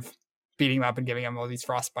not kind of beating him up and giving him all these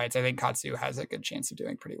frostbites, I think Katsu has a good chance of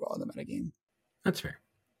doing pretty well in the metagame. That's fair.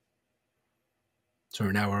 So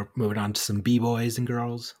now we're moving on to some B-boys and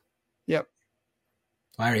girls. Yep.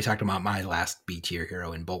 Well, I already talked about my last B tier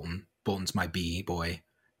hero in Boltyn. Boltyn's my B boy.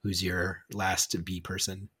 Who's your last B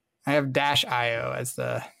person? I have Dash IO as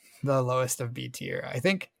the lowest of B tier. I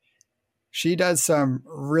think she does some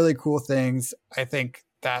really cool things. I think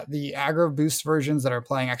that the aggro boost versions that are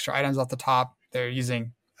playing extra items off the top, they're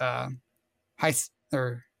using high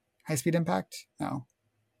speed impact. No,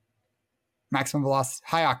 maximum velocity,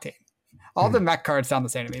 high octane. All the mech cards sound the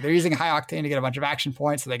same to me. They're using high octane to get a bunch of action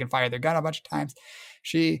points so they can fire their gun a bunch of times.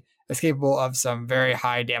 She is capable of some very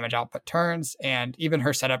high damage output turns, and even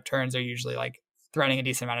her setup turns are usually like threatening a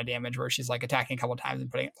decent amount of damage, where she's like attacking a couple of times and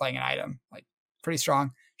playing an item, like pretty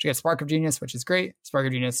strong. She gets Spark of Genius, which is great. Spark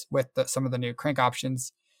of Genius with some of the new crank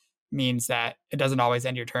options means that it doesn't always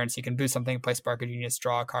end your turn, so you can boost something, play Spark of Genius,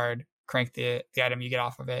 draw a card, crank the item you get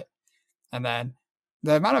off of it, and then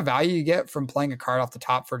the amount of value you get from playing a card off the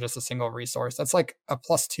top for just a single resource, that's like a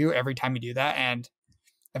 +2 every time you do that. And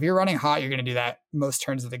if you're running hot, you're going to do that most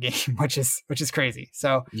turns of the game, which is crazy.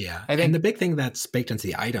 So yeah, I think, and the big thing that's baked into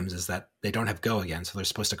the items is that they don't have go again, so they're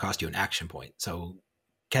supposed to cost you an action point. So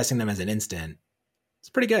casting them as an instant, it's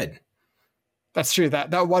pretty good. That's true.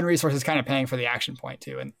 That one resource is kind of paying for the action point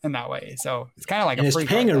too, in that way. So it's kind of like is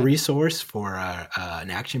paying a resource for an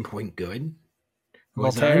action point good?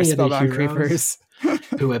 Voltaire, Spellbound Creepers,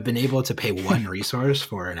 who have been able to pay one resource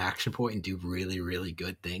for an action point and do really, really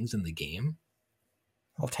good things in the game?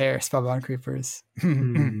 Voltaire, Spellbound Creepers.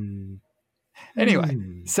 Anyway,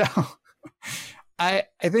 so I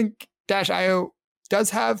think Dash IO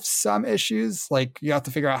does have some issues. Like, you have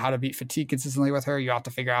to figure out how to beat fatigue consistently with her. You have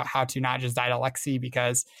to figure out how to not just die to Lexi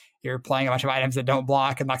because you're playing a bunch of items that don't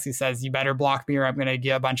block, and Lexi says, you better block me or I'm going to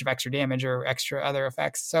get a bunch of extra damage or extra other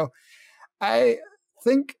effects. So I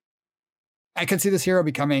think I could see this hero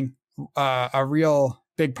becoming a real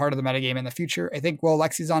big part of the metagame in the future. I think, well,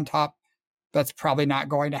 Lexi's on top, that's probably not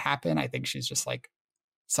going to happen. I think she's just like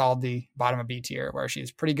solidly bottom of B tier, where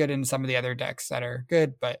she's pretty good in some of the other decks that are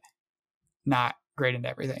good, but not great into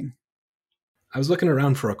everything. I was looking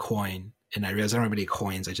around for a coin, and I realized I don't have any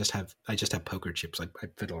coins. I just have poker chips I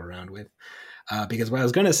fiddle around with. Because what I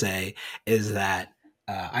was going to say is that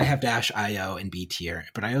I have Dash IO in B tier,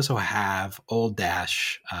 but I also have old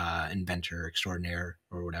Dash Inventor Extraordinaire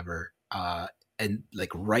or whatever, and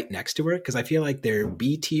like right next to her, because I feel like they're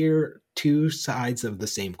B tier, two sides of the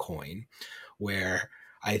same coin, where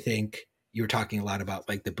I think you were talking a lot about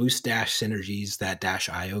like the boost dash synergies that Dash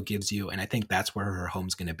IO gives you, and I think that's where her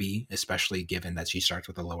home's going to be, especially given that she starts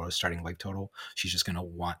with a lower starting life total. She's just going to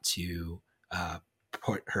want to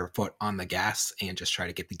put her foot on the gas and just try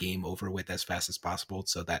to get the game over with as fast as possible,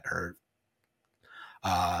 so that her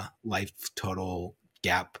life total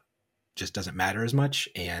gap just doesn't matter as much,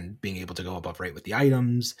 and being able to go above rate with the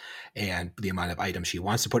items and the amount of items she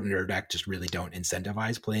wants to put in her deck just really don't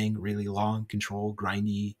incentivize playing really long control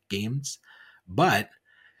grindy games. But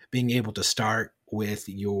being able to start with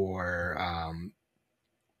your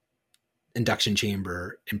induction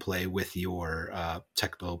chamber and play with your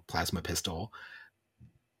technical plasma pistol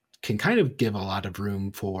can kind of give a lot of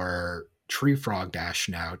room for Tree Frog dash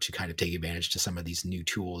now to kind of take advantage to some of these new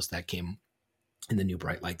tools that came in the new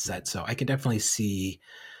Bright Light set. So I can definitely see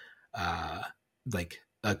like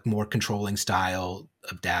a more controlling style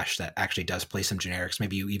of dash that actually does play some generics.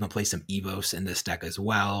 Maybe you even play some Evos in this deck as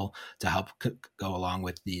well to help go along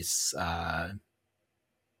with these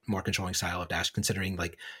more controlling style of dash, considering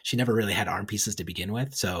like she never really had arm pieces to begin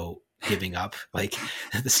with. So giving up like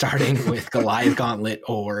starting with Goliath Gauntlet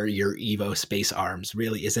or your Evo Space Arms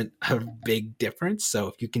really isn't a big difference. So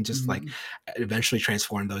if you can just like eventually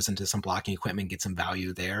transform those into some blocking equipment, get some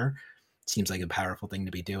value there, seems like a powerful thing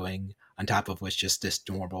to be doing, on top of which just this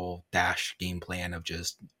normal dash game plan of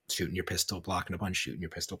just shooting your pistol, blocking a bunch, shooting your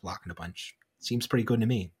pistol, blocking a bunch. Seems pretty good to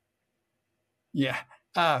me. Yeah.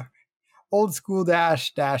 Old school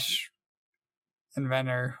dash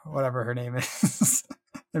inventor, whatever her name is.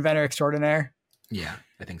 Inventor extraordinaire. Yeah,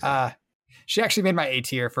 I think so. She actually made my A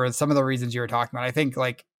tier for some of the reasons you were talking about. I think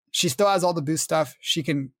like she still has all the boost stuff. She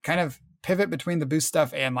can kind of pivot between the boost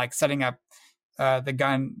stuff and like setting up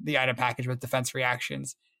the item package with defense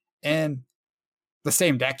reactions in the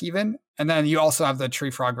same deck even. And then you also have the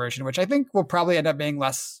Tree Frog version, which I think will probably end up being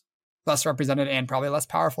less represented and probably less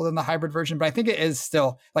powerful than the hybrid version. But I think it is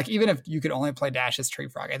still like, even if you could only play dash as Tree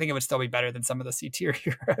Frog, I think it would still be better than some of the C tier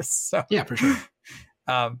heroes. So yeah, for sure.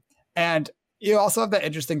 And you also have that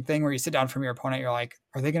interesting thing where you sit down from your opponent, you're like,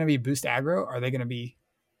 are they going to be boost aggro? Are they going to be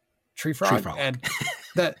Tree Frog? And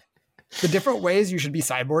the different ways you should be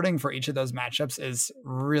sideboarding for each of those matchups is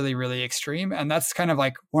really, really extreme. And that's kind of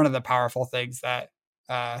like one of the powerful things that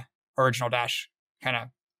Original Dash kind of,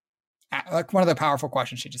 like one of the powerful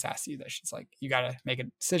questions she just asked you, that she's like, you got to make a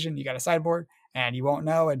decision, you got to sideboard, and you won't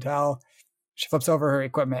know until she flips over her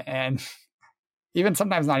equipment, and even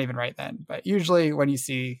sometimes not even right then. But usually when you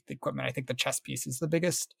see the equipment, I think the chess piece is the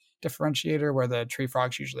biggest differentiator, where the Tree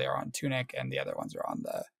Frogs usually are on Tunic and the other ones are on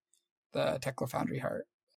the Tekla Foundry Heart.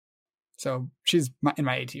 So she's in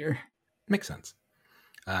my A tier. Makes sense.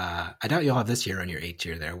 I doubt you'll have this hero in your A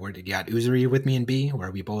tier there. Where did you got Uzuri with me in B,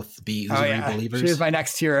 where we both be Uzuri believers? She is my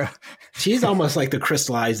next hero. She's almost like the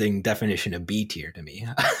crystallizing definition of B tier to me,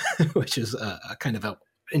 which is a kind of a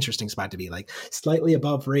interesting spot to be, like slightly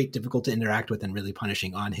above rate, difficult to interact with, and really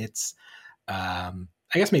punishing on hits. I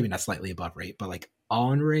guess maybe not slightly above rate, but like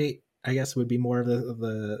on rate, I guess would be more of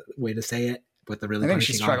the way to say it. With the really, I think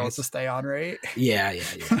she struggles to stay on rate. Yeah.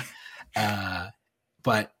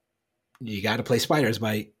 But you got to play Spider's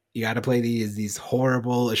Bite. You got to play these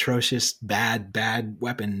horrible, atrocious, bad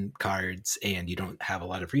weapon cards, and you don't have a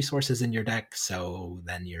lot of resources in your deck. So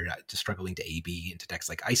then you're just struggling to AB into decks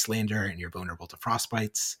like Icelander, and you're vulnerable to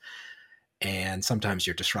Frostbites. And sometimes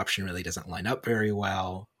your disruption really doesn't line up very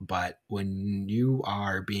well. But when you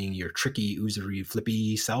are being your tricky, Uzuri,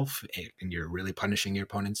 flippy self, and you're really punishing your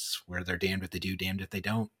opponents where they're damned if they do, damned if they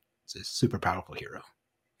don't, it's a super powerful hero.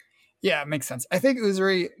 Yeah, it makes sense. I think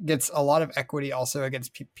Uzuri gets a lot of equity also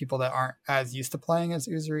against people that aren't as used to playing as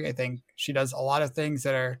Uzuri. I think she does a lot of things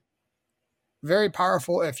that are very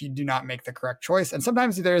powerful if you do not make the correct choice. And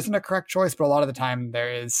sometimes there isn't a correct choice, but a lot of the time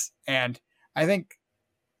there is. And I think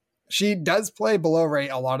she does play below rate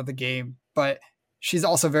a lot of the game, but she's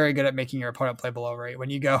also very good at making your opponent play below rate. When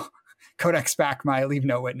you go Codex back my Leave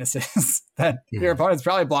No Witnesses, then your opponent's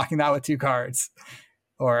probably blocking that with 2 cards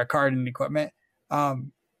or a card and equipment.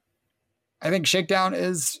 I think Shakedown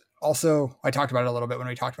is also, I talked about it a little bit when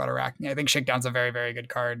we talked about Arachne. I think Shakedown's a very, very good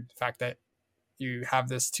card. The fact that you have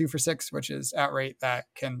this 2 for 6, which is at rate, that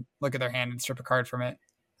can look at their hand and strip a card from it.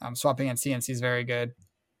 Swapping in CNC is very good.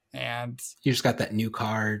 And you just got that new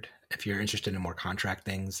card if you're interested in more contract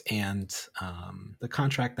things, and the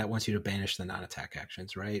contract that wants you to banish the non-attack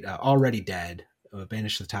actions, right? Already Dead.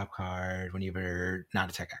 Banish the top card when you have your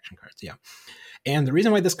non-attack action cards. Yeah. And the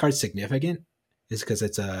reason why this card's significant is because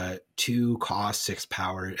it's a 2 cost, 6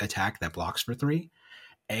 power attack that blocks for 3.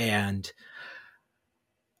 And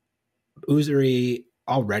Uzuri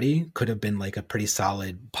already could have been like a pretty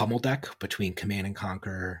solid pummel deck between Command and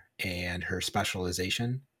Conquer and her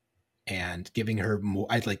specialization, and giving her more.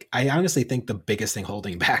 I honestly think the biggest thing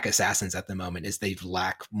holding back Assassins at the moment is they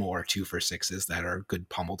lack more 2 for 6s that are good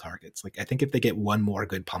pummel targets. Like, I think if they get one more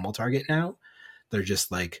good pummel target now, they're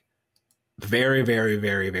just like very, very,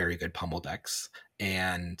 very, very good pummel decks.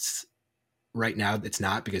 And right now it's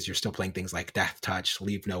not, because you're still playing things like Death Touch,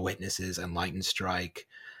 Leave No Witnesses, and Lightning Strike.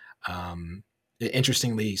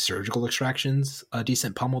 Interestingly, Surgical Extraction's a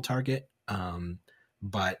decent pummel target.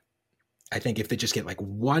 But I think if they just get like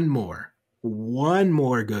one more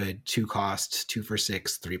good 2 cost, 2 for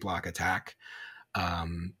 6, 3 block attack,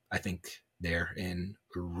 I think they're in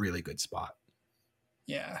a really good spot.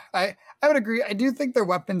 Yeah, I would agree. I do think their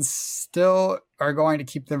weapons still are going to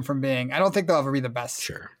keep them from being. I don't think they'll ever be the best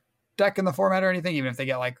Sure. deck in the format or anything, even if they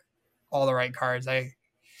get like all the right cards. I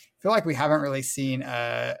feel like we haven't really seen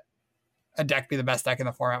a deck be the best deck in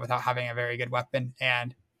the format without having a very good weapon.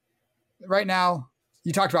 And right now,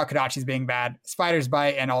 you talked about Kodachi's being bad. Spider's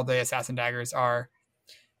Bite and all the Assassin Daggers are,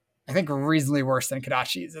 I think, reasonably worse than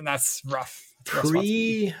Kodachi's, and that's rough.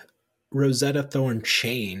 Pre Rosetta Thorn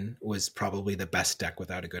Chain was probably the best deck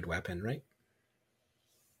without a good weapon, right?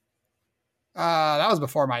 That was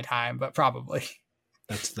before my time, but probably.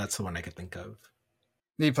 That's the one I could think of.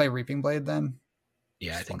 Did you play Reaping Blade then?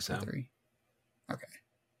 Yeah, I think so. 3. Okay.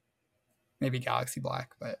 Maybe Galaxy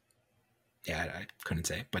Black, but yeah, I couldn't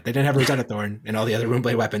say. But they didn't have Rosetta Thorn, and all the other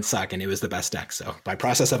Runeblade weapons suck, and it was the best deck. So by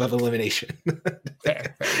process of elimination.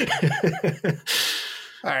 fair.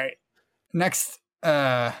 All right. Next,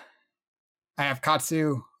 I have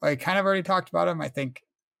Katsu. I kind of already talked about him. I think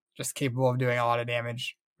just capable of doing a lot of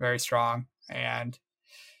damage, very strong. And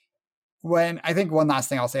I think one last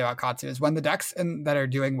thing I'll say about Katsu is when the decks that are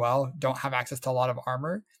doing well don't have access to a lot of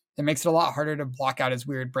armor, it makes it a lot harder to block out his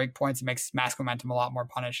weird breakpoints. It makes Mask Momentum a lot more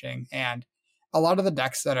punishing. And a lot of the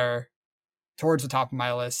decks that are towards the top of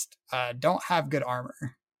my list don't have good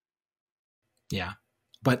armor. Yeah.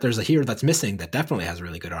 But there's a hero that's missing that definitely has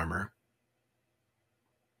really good armor.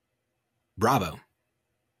 Bravo.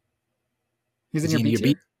 He's in your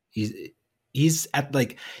B tier? He's at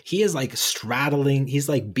like, he is like straddling, he's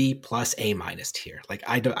like B plus A minus tier. Like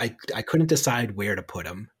I couldn't decide where to put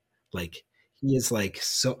him. Like he is like,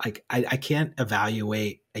 so like, I can't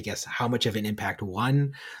evaluate, I guess, how much of an impact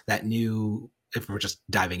that new, if we're just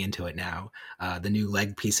diving into it now, the new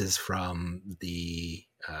leg pieces from the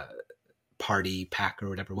party pack or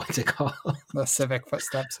whatever, what's it called? The Civic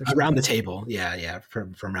Footsteps. Around the table. Yeah.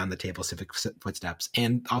 From around the table, Civic Footsteps.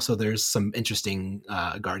 And also there's some interesting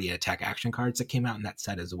Guardian Attack action cards that came out in that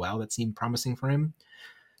set as well that seemed promising for him.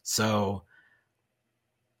 So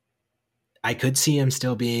I could see him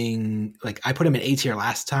still being like, I put him in A tier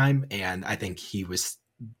last time, and I think he was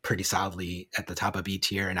pretty solidly at the top of B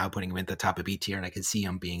tier, and now putting him at the top of B tier, and I could see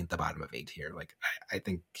him being at the bottom of A tier. Like I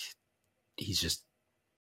think he's just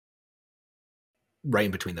right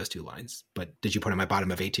in between those two lines. But did you put him at bottom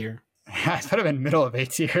of A tier? I put him in middle of A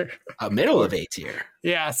tier. Middle of A tier.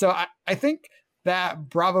 Yeah, so I think that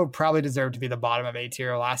Bravo probably deserved to be the bottom of A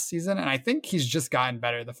tier last season, and I think he's just gotten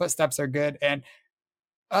better. The footsteps are good, and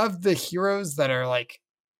of the heroes that are like,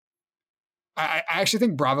 I actually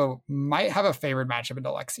think Bravo might have a favored matchup into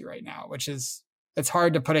Lexi right now, which is, it's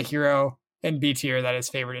hard to put a hero in B tier that is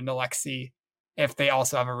favored into Lexi if they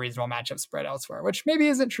also have a reasonable matchup spread elsewhere, which maybe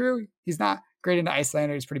isn't true. He's not great into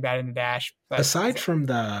Icelander. He's pretty bad into Dash. But aside from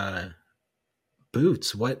the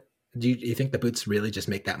boots, what do you think the boots really just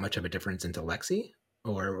make that much of a difference into Lexi?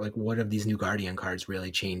 Or like, what of these new Guardian cards really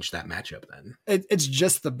changed that matchup then? It's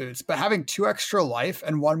just the boots, but having 2 extra life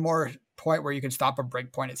and 1 more point where you can stop a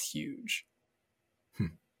break point is huge.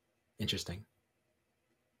 Interesting.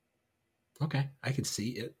 Okay, I could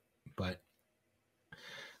see it, but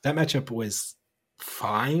that matchup was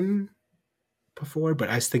fine before, but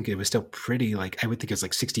I think it was still pretty, like, I would think it was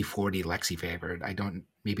like 60-40 Lexi favored.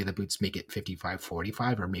 Maybe the boots make it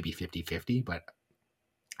 55-45 or maybe 50-50, but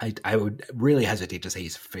I would really hesitate to say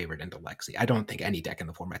he's favored into Lexi. I don't think any deck in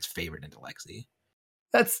the format's favored into Lexi.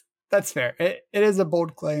 That's fair. It is a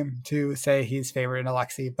bold claim to say he's favored into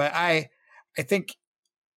Lexi, but I think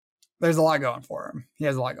there's a lot going for him. He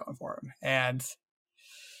has a lot going for him. And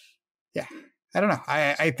yeah, I don't know.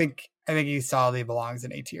 I think he solidly belongs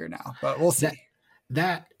in A tier now, but we'll see.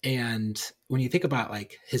 That and when you think about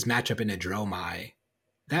like his matchup in a Dromai,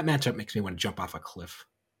 that matchup makes me want to jump off a cliff.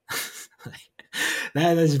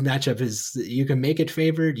 That matchup is, you can make it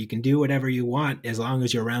favored, you can do whatever you want as long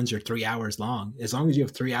as your rounds are 3 hours long. As long as you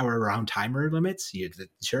have 3-hour round timer limits,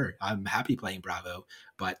 sure, I'm happy playing Bravo.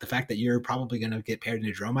 But the fact that you're probably going to get paired in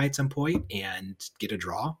a Dromai at some point and get a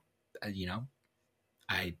draw,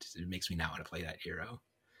 it makes me not want to play that hero.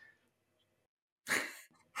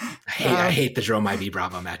 I hate the Dromai v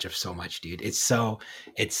Bravo matchup so much, dude. It's so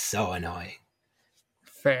annoying.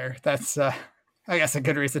 Fair. That's I guess a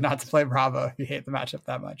good reason not to play Bravo if you hate the matchup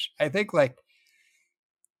that much. I think like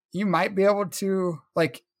you might be able to,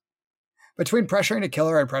 like, between pressuring to kill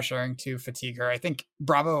her and pressuring to fatigue her, I think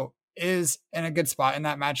Bravo is in a good spot in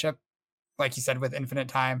that matchup, like you said, with infinite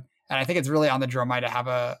time. And I think it's really on the Dromai to have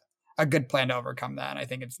a good plan to overcome that. And I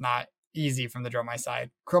think it's not easy from the Dromai side.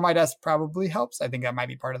 Chromite probably helps. I think that might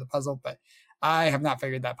be part of the puzzle, but I have not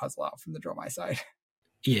figured that puzzle out from the Dromai side.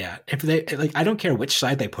 Yeah, if they like, I don't care which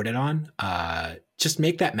side they put it on. Just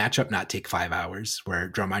make that matchup not take 5 hours, where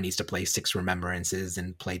Dromai needs to play 6 Remembrances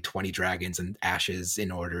and play 20 Dragons and Ashes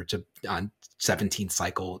in order to on 17th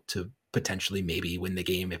cycle to potentially maybe win the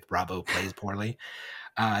game if Bravo plays poorly.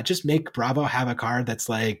 Just make Bravo have a card that's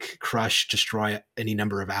like crush, destroy any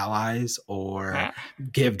number of allies, or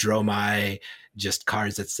give Dromai just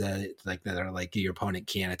cards that say like that are like your opponent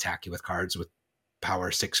can't attack you with cards with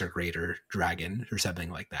power 6 or greater dragon or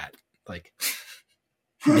something like that. Like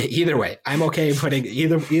either way, I'm okay putting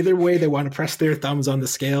either way they want to press their thumbs on the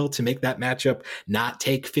scale to make that matchup not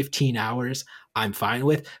take 15 hours. I'm fine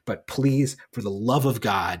with, but please, for the love of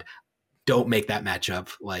God, don't make that matchup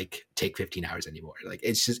like take 15 hours anymore. Like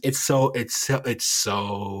it's so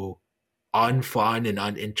unfun and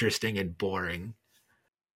uninteresting and boring.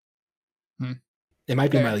 It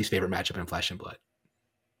might be my least favorite matchup in Flesh and Blood.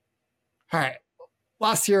 All right.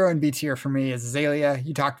 Last hero in B tier for me is Azalea.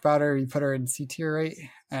 You talked about her. You put her in C tier, right?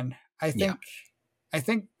 And I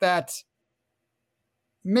think that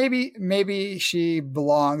maybe she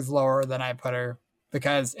belongs lower than I put her,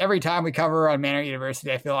 because every time we cover her on Mana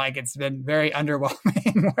University, I feel like it's been very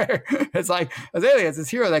underwhelming, where it's like Azalea is this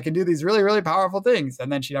hero that can do these really, really powerful things,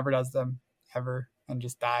 and then she never does them ever and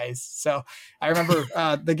just dies. So I remember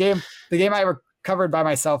the game I covered by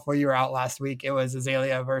myself while you were out last week. It was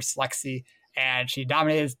Azalea versus Lexi, and she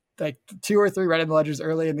dominated like 2 or 3 Red and Ledgers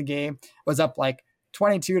early in the game, was up like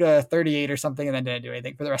 22-38 or something, and then didn't do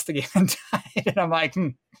anything for the rest of the game and died. And I'm like,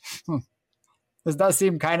 this does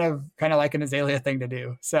seem kind of like an Azalea thing to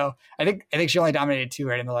do. So I think she only dominated 2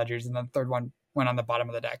 Red in the Ledgers, and then the third one went on the bottom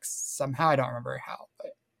of the decks somehow. I don't remember how,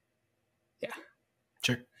 but yeah,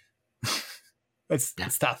 sure, it's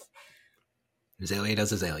tough. Azalea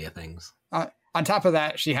does Azalea things. On top of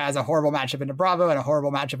that, she has a horrible matchup into Bravo and a horrible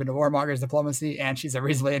matchup into Warmonger's Diplomacy, and she's a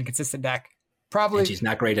reasonably inconsistent deck. Probably, and she's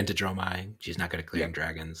not great into Dromai. She's not good at clearing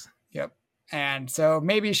dragons. Yep. And so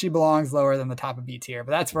maybe she belongs lower than the top of B tier,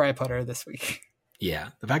 but that's where I put her this week.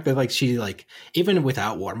 Yeah, the fact that like she like even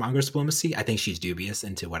without Warmonger's Diplomacy, I think she's dubious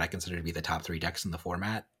into what I consider to be the top 3 decks in the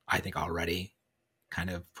format. I think already kind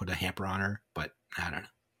of put a hamper on her, but I don't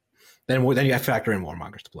know. Then you have to factor in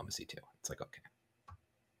Warmonger's Diplomacy too. It's like, okay.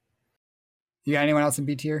 You got anyone else in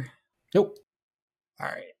B tier? Nope. All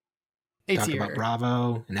right. A tier. Talk about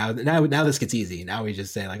Bravo. Now this gets easy. Now we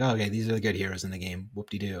just say like, oh, okay, these are the good heroes in the game.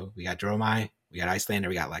 Whoop-de-doo. We got Dromai, we got Iyslander,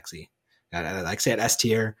 we got Lexi. Got Lexi at S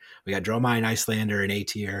tier. We got Dromai and Iyslander in A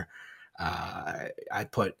tier.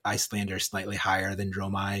 I'd put Iyslander slightly higher than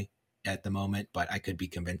Dromai at the moment, but I could be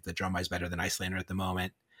convinced that Dromai is better than Iyslander at the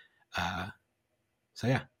moment. So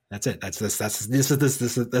yeah. That's it. That's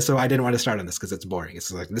why I didn't want to start on this, because it's boring.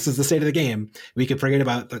 It's like, this is the state of the game. We could forget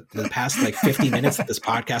about the past like 50 minutes that this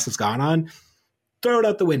podcast has gone on. Throw it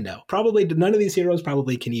out the window. Probably none of these heroes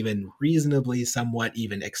probably can even reasonably somewhat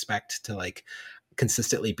even expect to like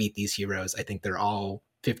consistently beat these heroes. I think they're all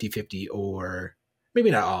 50-50, or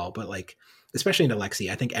maybe not all, but like especially into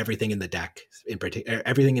Lexi, I think everything in the deck, in particular,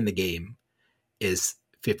 everything in the game is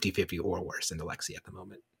 50-50 or worse into Lexi at the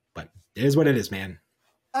moment. But it is what it is, man.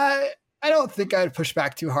 I don't think I'd push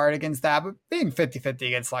back too hard against that, but being 50-50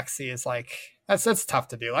 against Lexi is like, that's tough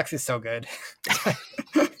to do. Lexi's so good.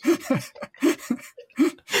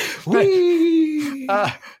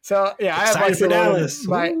 So yeah, I have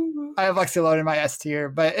Lexi alone in my S tier,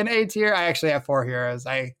 but in A tier, I actually have 4 heroes.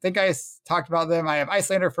 I think I talked about them. I have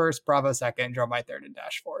Iyslander first, Bravo second, Dromai third, and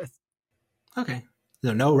Dash fourth. Okay.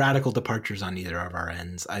 No radical departures on either of our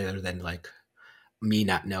ends, other than like me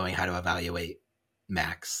not knowing how to evaluate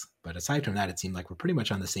Max. But aside from that, it seemed like we're pretty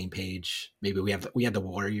much on the same page. Maybe we had the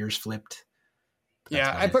Warriors flipped.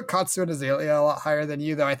 Yeah, I put Katsu and Azalea a lot higher than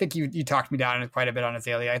you, though. I think you talked me down quite a bit on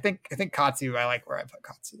Azalea. I think Katsu, I like where I put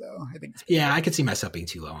Katsu, though. I think I could see myself being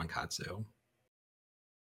too low on Katsu.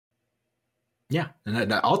 Yeah,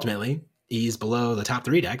 and ultimately he's below the top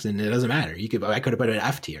 3 decks, and it doesn't matter. I could have put it at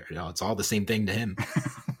F tier. It's all the same thing to him.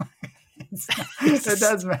 It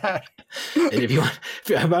does matter. And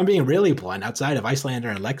if I'm being really blunt, outside of Iyslander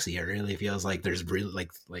and Lexi, it really feels like there's really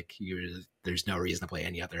there's no reason to play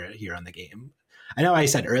any other hero in the game. I know I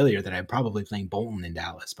said earlier that I'm probably playing Boltyn in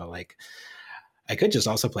Dallas, but like I could just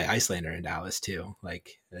also play Iyslander in Dallas too.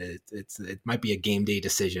 Like it might be a game day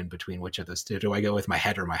decision between which of those two. Do I go with my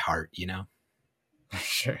head or my heart? You know?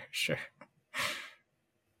 Sure.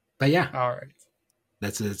 But yeah, all right.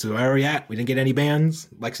 That's where we're at. We didn't get any bans.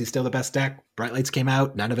 Lexi's still the best deck. Bright Lights came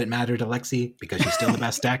out. None of it mattered to Lexi because she's still the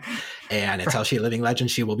best deck. And until she's a living legend,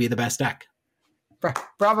 she will be the best deck.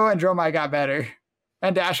 Bravo and Dromai got better.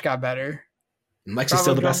 And Dash got better. And Lexi's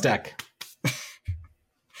still the best deck.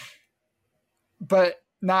 But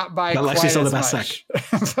not by But quite Lexi's still as the best much.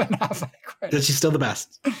 But not by quite She's still the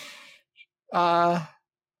best.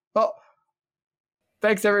 Well,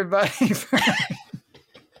 thanks everybody for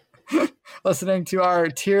listening to our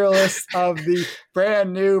tier list of the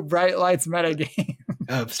brand new Bright Lights metagame.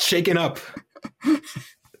 Shaken up.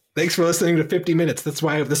 Thanks for listening to 50 minutes. This is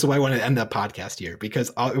why I want to end the podcast here,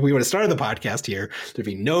 because if we would have started the podcast here, there'd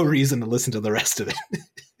be no reason to listen to the rest of it.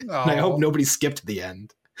 And I hope nobody skipped the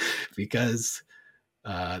end, because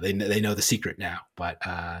they know the secret now. But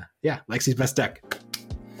yeah, Lexi's best deck.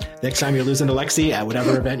 Next time you're losing to Lexi at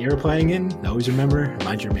whatever event you're playing in, always remember,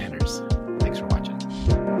 mind your manners.